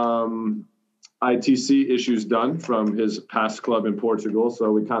some ITC issues done from his past club in Portugal, so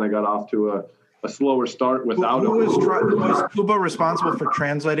we kind of got off to a slower start without him. Was Kuba responsible for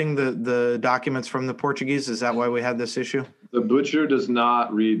translating the documents from the Portuguese? Is that why we had this issue? The butcher does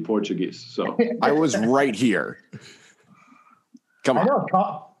not read Portuguese, so I was right here. Come on. I know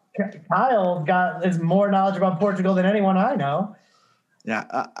Kyle is more knowledge about Portugal than anyone I know.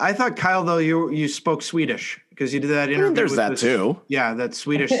 Yeah, I thought, Kyle, though, you spoke Swedish because you did that interview. There's that too. Yeah, that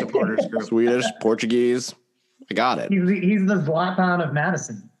Swedish supporters group. Swedish, Portuguese. I got it. He's the Zlatan of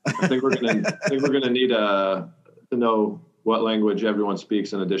Madison. I think we're gonna need to know what language everyone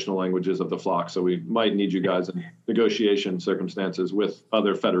speaks and additional languages of the flock. So we might need you guys in negotiation circumstances with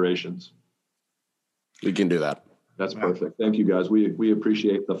other federations. We can do that. That's perfect. Thank you, guys. We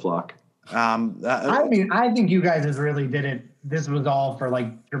appreciate the flock. I think you guys really did it. This was all for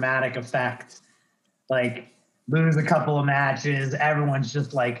like dramatic effect. Like, lose a couple of matches, everyone's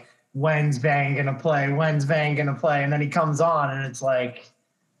just like, when's Vang gonna play? When's Vang gonna play? And then he comes on, and it's like,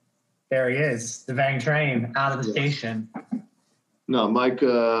 there he is, the Vang train out of the station. No, Mike's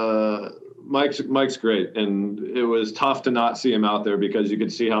great, and it was tough to not see him out there because you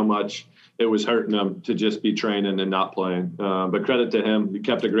could see how much it was hurting him to just be training and not playing. But credit to him, he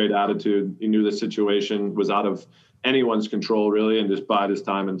kept a great attitude. He knew the situation was out of anyone's control, really, and just bided his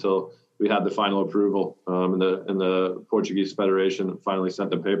time until we had the final approval, and the Portuguese Federation finally sent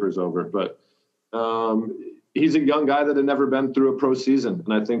the papers over. But he's a young guy that had never been through a pro season,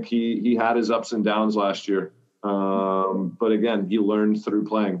 and I think he had his ups and downs last year. But again, he learned through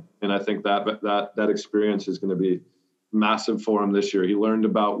playing, and I think that experience is going to be massive for him this year. He learned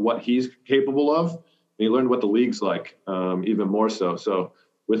about what he's capable of, and he learned what the league's like, even more so. So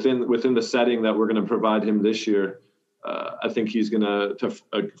within the setting that we're going to provide him this year, I think he's going to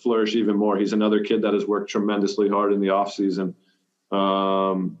flourish even more. He's another kid that has worked tremendously hard in the off season,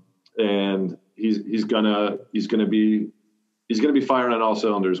 and he's going to be firing on all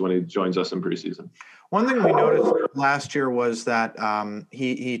cylinders when he joins us in preseason. One thing we noticed last year was that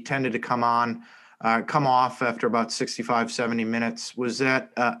he tended to come off after about 65, 70 minutes. Was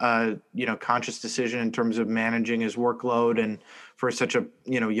that a conscious decision in terms of managing his workload and for such a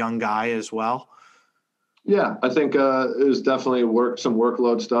young guy as well? Yeah, I think it was definitely some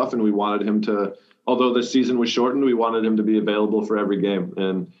workload stuff, and we wanted him to. Although the season was shortened, we wanted him to be available for every game.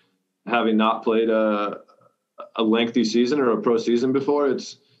 And having not played a lengthy season or a pro season before,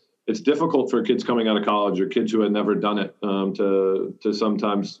 it's difficult for kids coming out of college or kids who had never done it to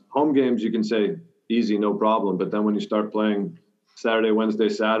sometimes home games. You can say easy, no problem, but then when you start playing Saturday, Wednesday,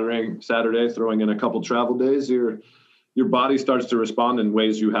 Saturday, throwing in a couple travel days, your body starts to respond in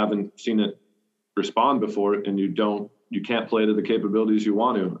ways you haven't seen it respond before, and you can't play to the capabilities you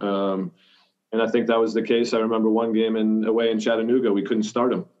want to. And I think that was the case. I remember one game away in Chattanooga, we couldn't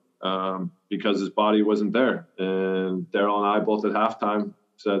start him because his body wasn't there. And Daryl and I both at halftime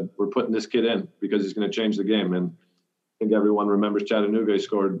said, we're putting this kid in because he's going to change the game. And I think everyone remembers Chattanooga. He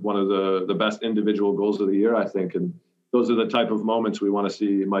scored one of the best individual goals of the year, I think. And those are the type of moments we want to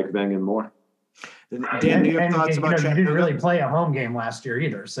see Mike Vang in more. Dan, do you have thoughts about Chattanooga? You didn't really play a home game last year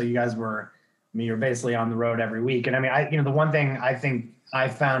either. So you guys you're basically on the road every week. And the one thing I think I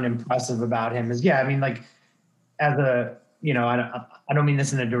found impressive about him is, as a, I don't mean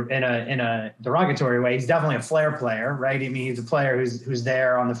this in a derogatory way. He's definitely a flair player, right? I mean, he's a player who's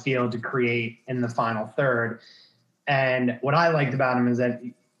there on the field to create in the final third. And what I liked about him is that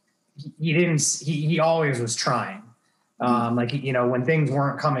he always was trying. When things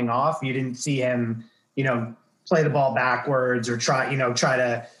weren't coming off, you didn't see him, play the ball backwards or try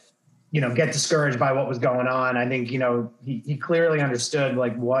to, get discouraged by what was going on. I think, he clearly understood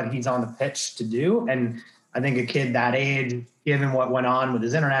what he's on the pitch to do. And I think a kid that age, given what went on with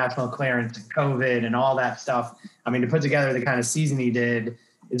his international clearance and COVID and all that stuff, to put together the kind of season he did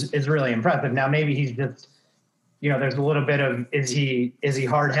is really impressive. Now, maybe he's just, there's a little bit of, is he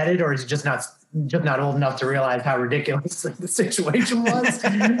hard-headed, or is he just not old enough to realize how ridiculous the situation was?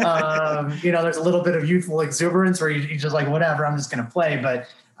 There's a little bit of youthful exuberance where he's just like, whatever, I'm just going to play. But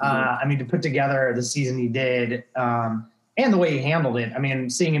to put together the season he did, and the way he handled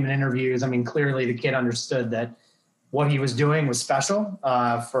it, seeing him in interviews, clearly the kid understood that what he was doing was special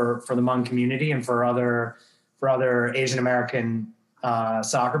for the Hmong community and for other Asian American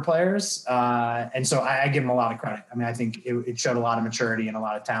soccer players. And so I give him a lot of credit. I think it showed a lot of maturity and a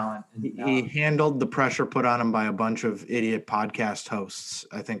lot of talent. He handled the pressure put on him by a bunch of idiot podcast hosts,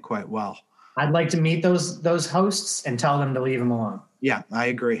 I think, quite well. I'd like to meet those hosts and tell them to leave him alone. Yeah, I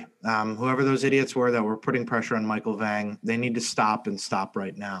agree. Whoever those idiots were that were putting pressure on Michael Vang, they need to stop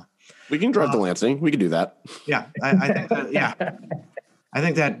right now. We can drive to Lansing. We can do that. Yeah, I think that, yeah. I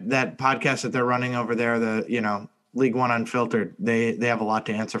think that podcast that they're running over there, the League One Unfiltered, they have a lot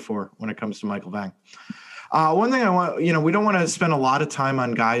to answer for when it comes to Michael Vang. One thing I want, we don't want to spend a lot of time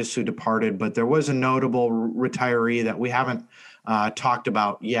on guys who departed, but there was a notable retiree that we haven't talked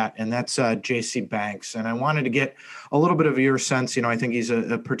about yet, and that's J.C. Banks. And I wanted to get a little bit of your sense. I think he's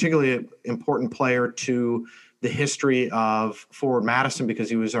a particularly important player to the history of Forward Madison because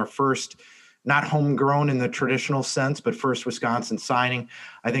he was our first, not homegrown in the traditional sense, but first Wisconsin signing.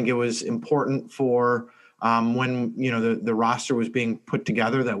 I think it was important for when the roster was being put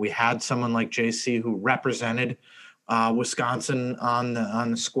together that we had someone like JC who represented Wisconsin on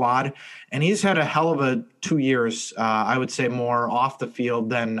the squad, and he's had a hell of a 2 years. I would say more off the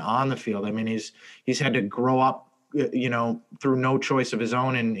field than on the field. He's had to grow up, through no choice of his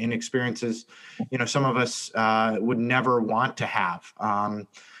own and experiences, some of us would never want to have.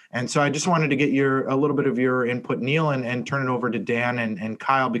 And so I just wanted to get a little bit of your input, Neil, and turn it over to Dan and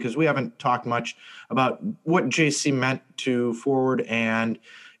Kyle, because we haven't talked much about what JC meant to Forward and,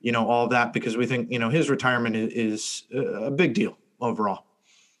 all of that, because we think, his retirement is a big deal overall.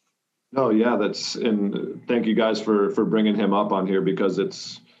 Oh yeah, and thank you guys for bringing him up on here, because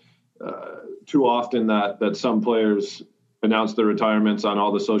it's too often that some players announce their retirements on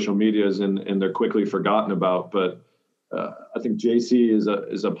all the social medias and they're quickly forgotten about. But I think JC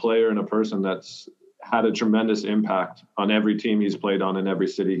is a player and a person that's had a tremendous impact on every team he's played on in every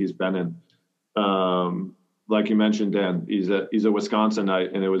city he's been in. Like you mentioned, Dan, he's a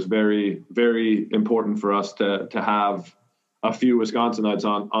Wisconsinite, and it was very, very important for us to have a few Wisconsinites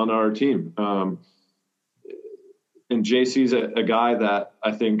on our team. And JC's a guy that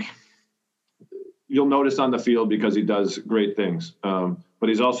I think you'll notice on the field because he does great things. but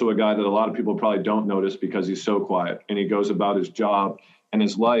he's also a guy that a lot of people probably don't notice because he's so quiet and he goes about his job and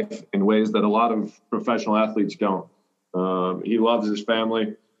his life in ways that a lot of professional athletes don't. He loves his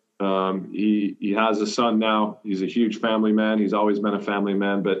family. He has a son now. He's a huge family man. He's always been a family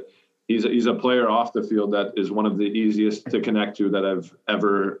man, but he's a player off the field that is one of the easiest to connect to that I've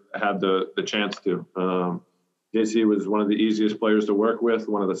ever had the chance to. JC was one of the easiest players to work with,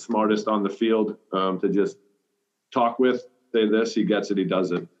 one of the smartest on the field, to just talk with, say this, he gets it, he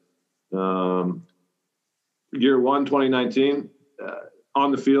does it. Year one, 2019,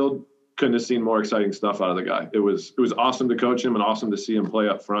 on the field, couldn't have seen more exciting stuff out of the guy. It was awesome to coach him and awesome to see him play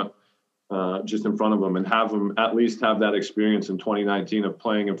up front, just in front of him, and have him at least have that experience in 2019 of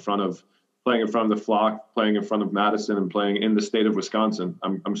playing in front of the flock, playing in front of Madison, and playing in the state of Wisconsin.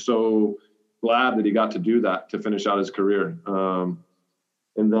 I'm so glad that he got to do that to finish out his career. And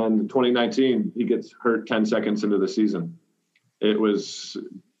then 2019, he gets hurt 10 seconds into the season. It was,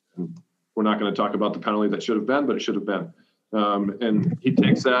 we're not going to talk about the penalty that should have been, but it should have been. And he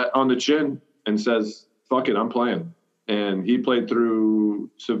takes that on the chin and says, fuck it, I'm playing. And he played through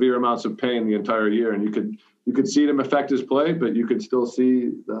severe amounts of pain the entire year. And you could see him affect his play, but you could still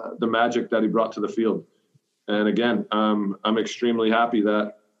see the magic that he brought to the field. And again, I'm extremely happy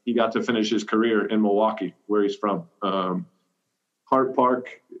that he got to finish his career in Milwaukee, where he's from. Hart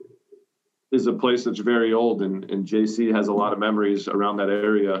Park is a place that's very old, and JC has a lot of memories around that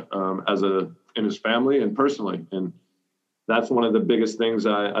area in his family and personally. And that's one of the biggest things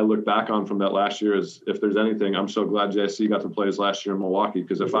I look back on from that last year is, if there's anything, I'm so glad JC got to play his last year in Milwaukee,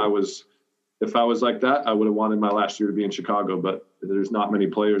 because if I was like that, I would have wanted my last year to be in Chicago. But there's not many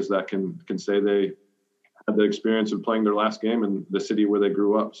players that can say they had the experience of playing their last game in the city where they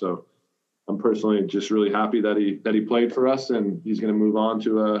grew up. So I'm personally just really happy that he played for us, and he's going to move on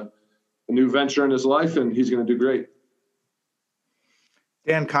to a new venture in his life, and he's going to do great.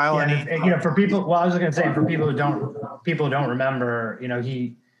 Dan, Kyle, for people, well, I was going to say, for people who don't remember,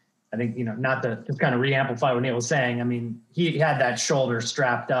 I think, not to just kind of re-amplify what Neil was saying. I mean, he had that shoulder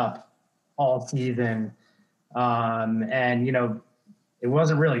strapped up all season. And, it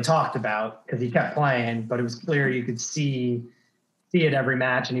wasn't really talked about because he kept playing, but it was clear you could see it every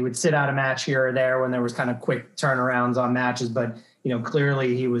match, and he would sit out a match here or there when there was kind of quick turnarounds on matches. But,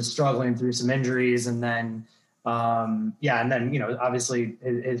 clearly he was struggling through some injuries, and then, obviously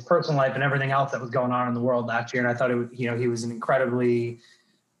his personal life and everything else that was going on in the world last year. And I thought he was an incredibly,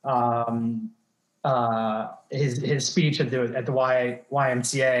 his speech at the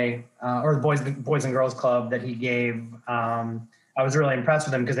YMCA, or the Boys and Girls Club that he gave, I was really impressed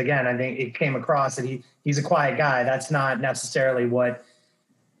with him because, again, I think it came across that he's a quiet guy. That's not necessarily what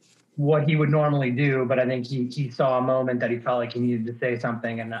he would normally do, but I think he saw a moment that he felt like he needed to say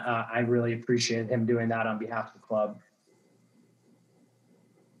something, and I really appreciated him doing that on behalf of the club.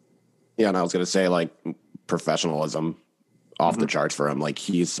 Yeah, and I was going to say, like, professionalism off the charts for him. Like,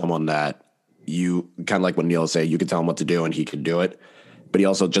 he's someone that you kind of like what Neil say, you could tell him what to do and he could do it, but he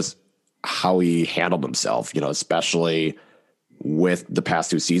also just how he handled himself, especially with the past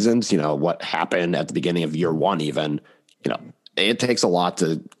two seasons, what happened at the beginning of year one, even, it takes a lot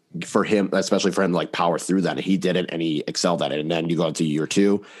for him, especially for him to like power through that. And he did it and he excelled at it. And then you go into year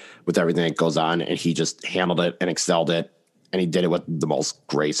two with everything that goes on, and he just handled it and excelled it. And he did it with the most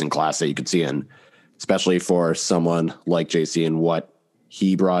grace and class that you could see. And especially for someone like JC and what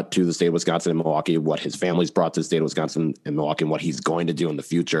he brought to the state of Wisconsin and Milwaukee, what his family's brought to the state of Wisconsin and Milwaukee, and what he's going to do in the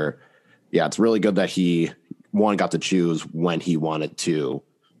future. Yeah, it's really good that he got to choose when he wanted to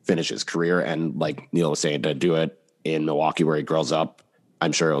finish his career. And like Neil was saying, to do it in Milwaukee where he grows up,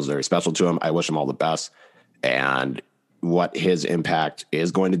 I'm sure it was very special to him. I wish him all the best. And what his impact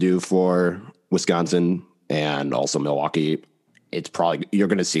is going to do for Wisconsin and also Milwaukee, it's probably, you're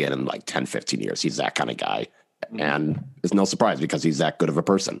going to see it in like 10, 15 years. He's that kind of guy. And it's no surprise because he's that good of a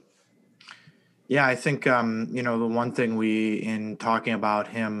person. Yeah, I think, the one thing in talking about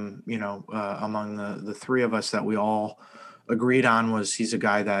him, among the three of us that we all agreed on was he's a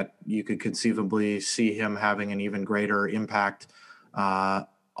guy that you could conceivably see him having an even greater impact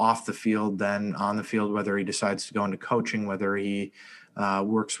off the field than on the field, whether he decides to go into coaching, whether he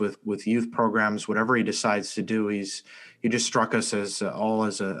works with youth programs, whatever he decides to do. He just struck us as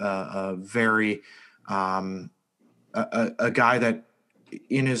a very a guy that,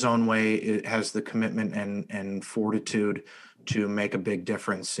 in his own way, it has the commitment and fortitude to make a big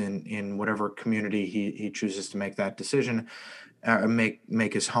difference in whatever community he chooses to make that decision,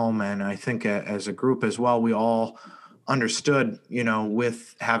 make his home. And I think as a group as well, we all understood,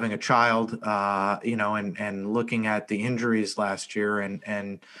 with having a child, and looking at the injuries last year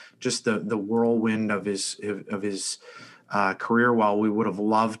and just the whirlwind of his career well. We would have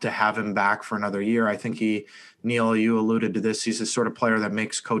loved to have him back for another year. I think Neil, you alluded to this. He's the sort of player that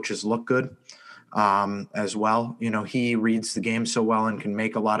makes coaches look good as well. He reads the game so well and can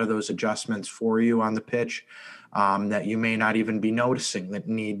make a lot of those adjustments for you on the pitch that you may not even be noticing that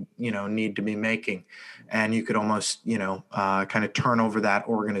need to be making. And you could almost, kind of turn over that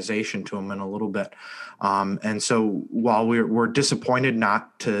organization to him in a little bit. And so while we're disappointed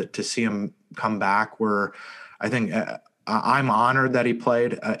not to see him come back, I'm honored that he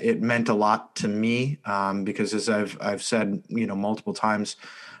played. It meant a lot to me because, as I've said, multiple times,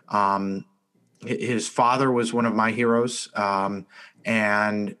 his father was one of my heroes,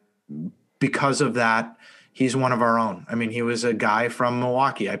 and because of that, he's one of our own. I mean, he was a guy from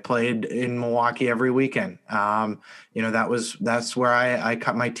Milwaukee. I played in Milwaukee every weekend. That's where I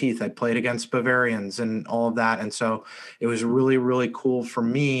cut my teeth. I played against Bavarians and all of that, and so it was really, really cool for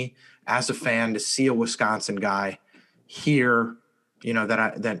me as a fan to see a Wisconsin guy here,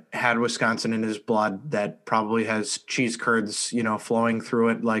 that had Wisconsin in his blood, that probably has cheese curds, flowing through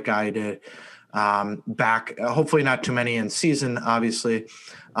it like I did. Back, hopefully not too many in season, obviously,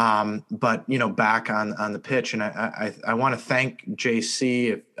 but back on the pitch. And I want to thank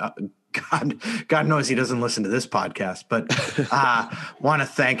JC. God knows he doesn't listen to this podcast, but want to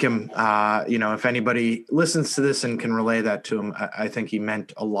thank him. If anybody listens to this and can relay that to him, I think he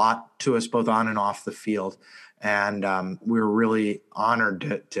meant a lot to us both on and off the field. And we were really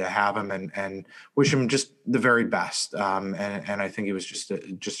honored to have him and wish him just the very best. And I think he was just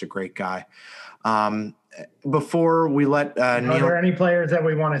a great guy. Before we let Neil, are there any players that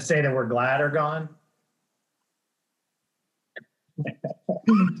we want to say that we're glad are gone?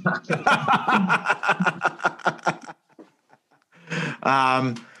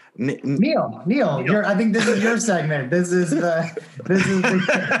 Neil, I think this is your segment. This is the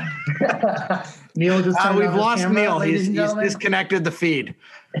Neil just we've lost camera, Neil. He's disconnected the feed.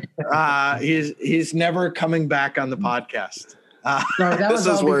 He's never coming back on the podcast. This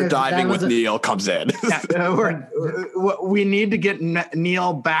is where Diving with Neil comes in. We need to get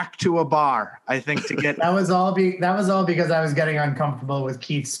Neil back to a bar, I think, to get. That was all because I was getting uncomfortable with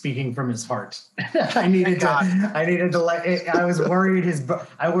Keith speaking from his heart. I needed to let it. I was worried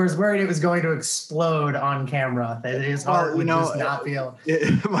it was going to explode on camera. That his heart would just not feel.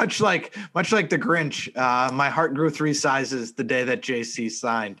 Much like the Grinch, my heart grew 3 sizes the day that JC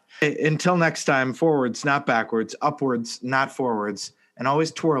signed. Until next time, forwards, not backwards, upwards, not forwards, and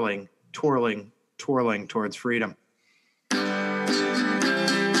always twirling towards freedom.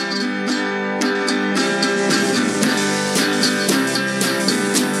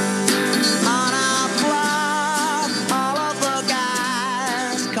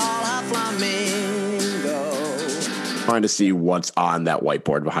 Trying to see what's on that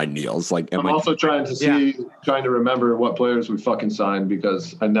whiteboard behind Neil's. I'm also trying to remember what players we fucking signed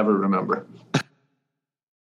because I never remember.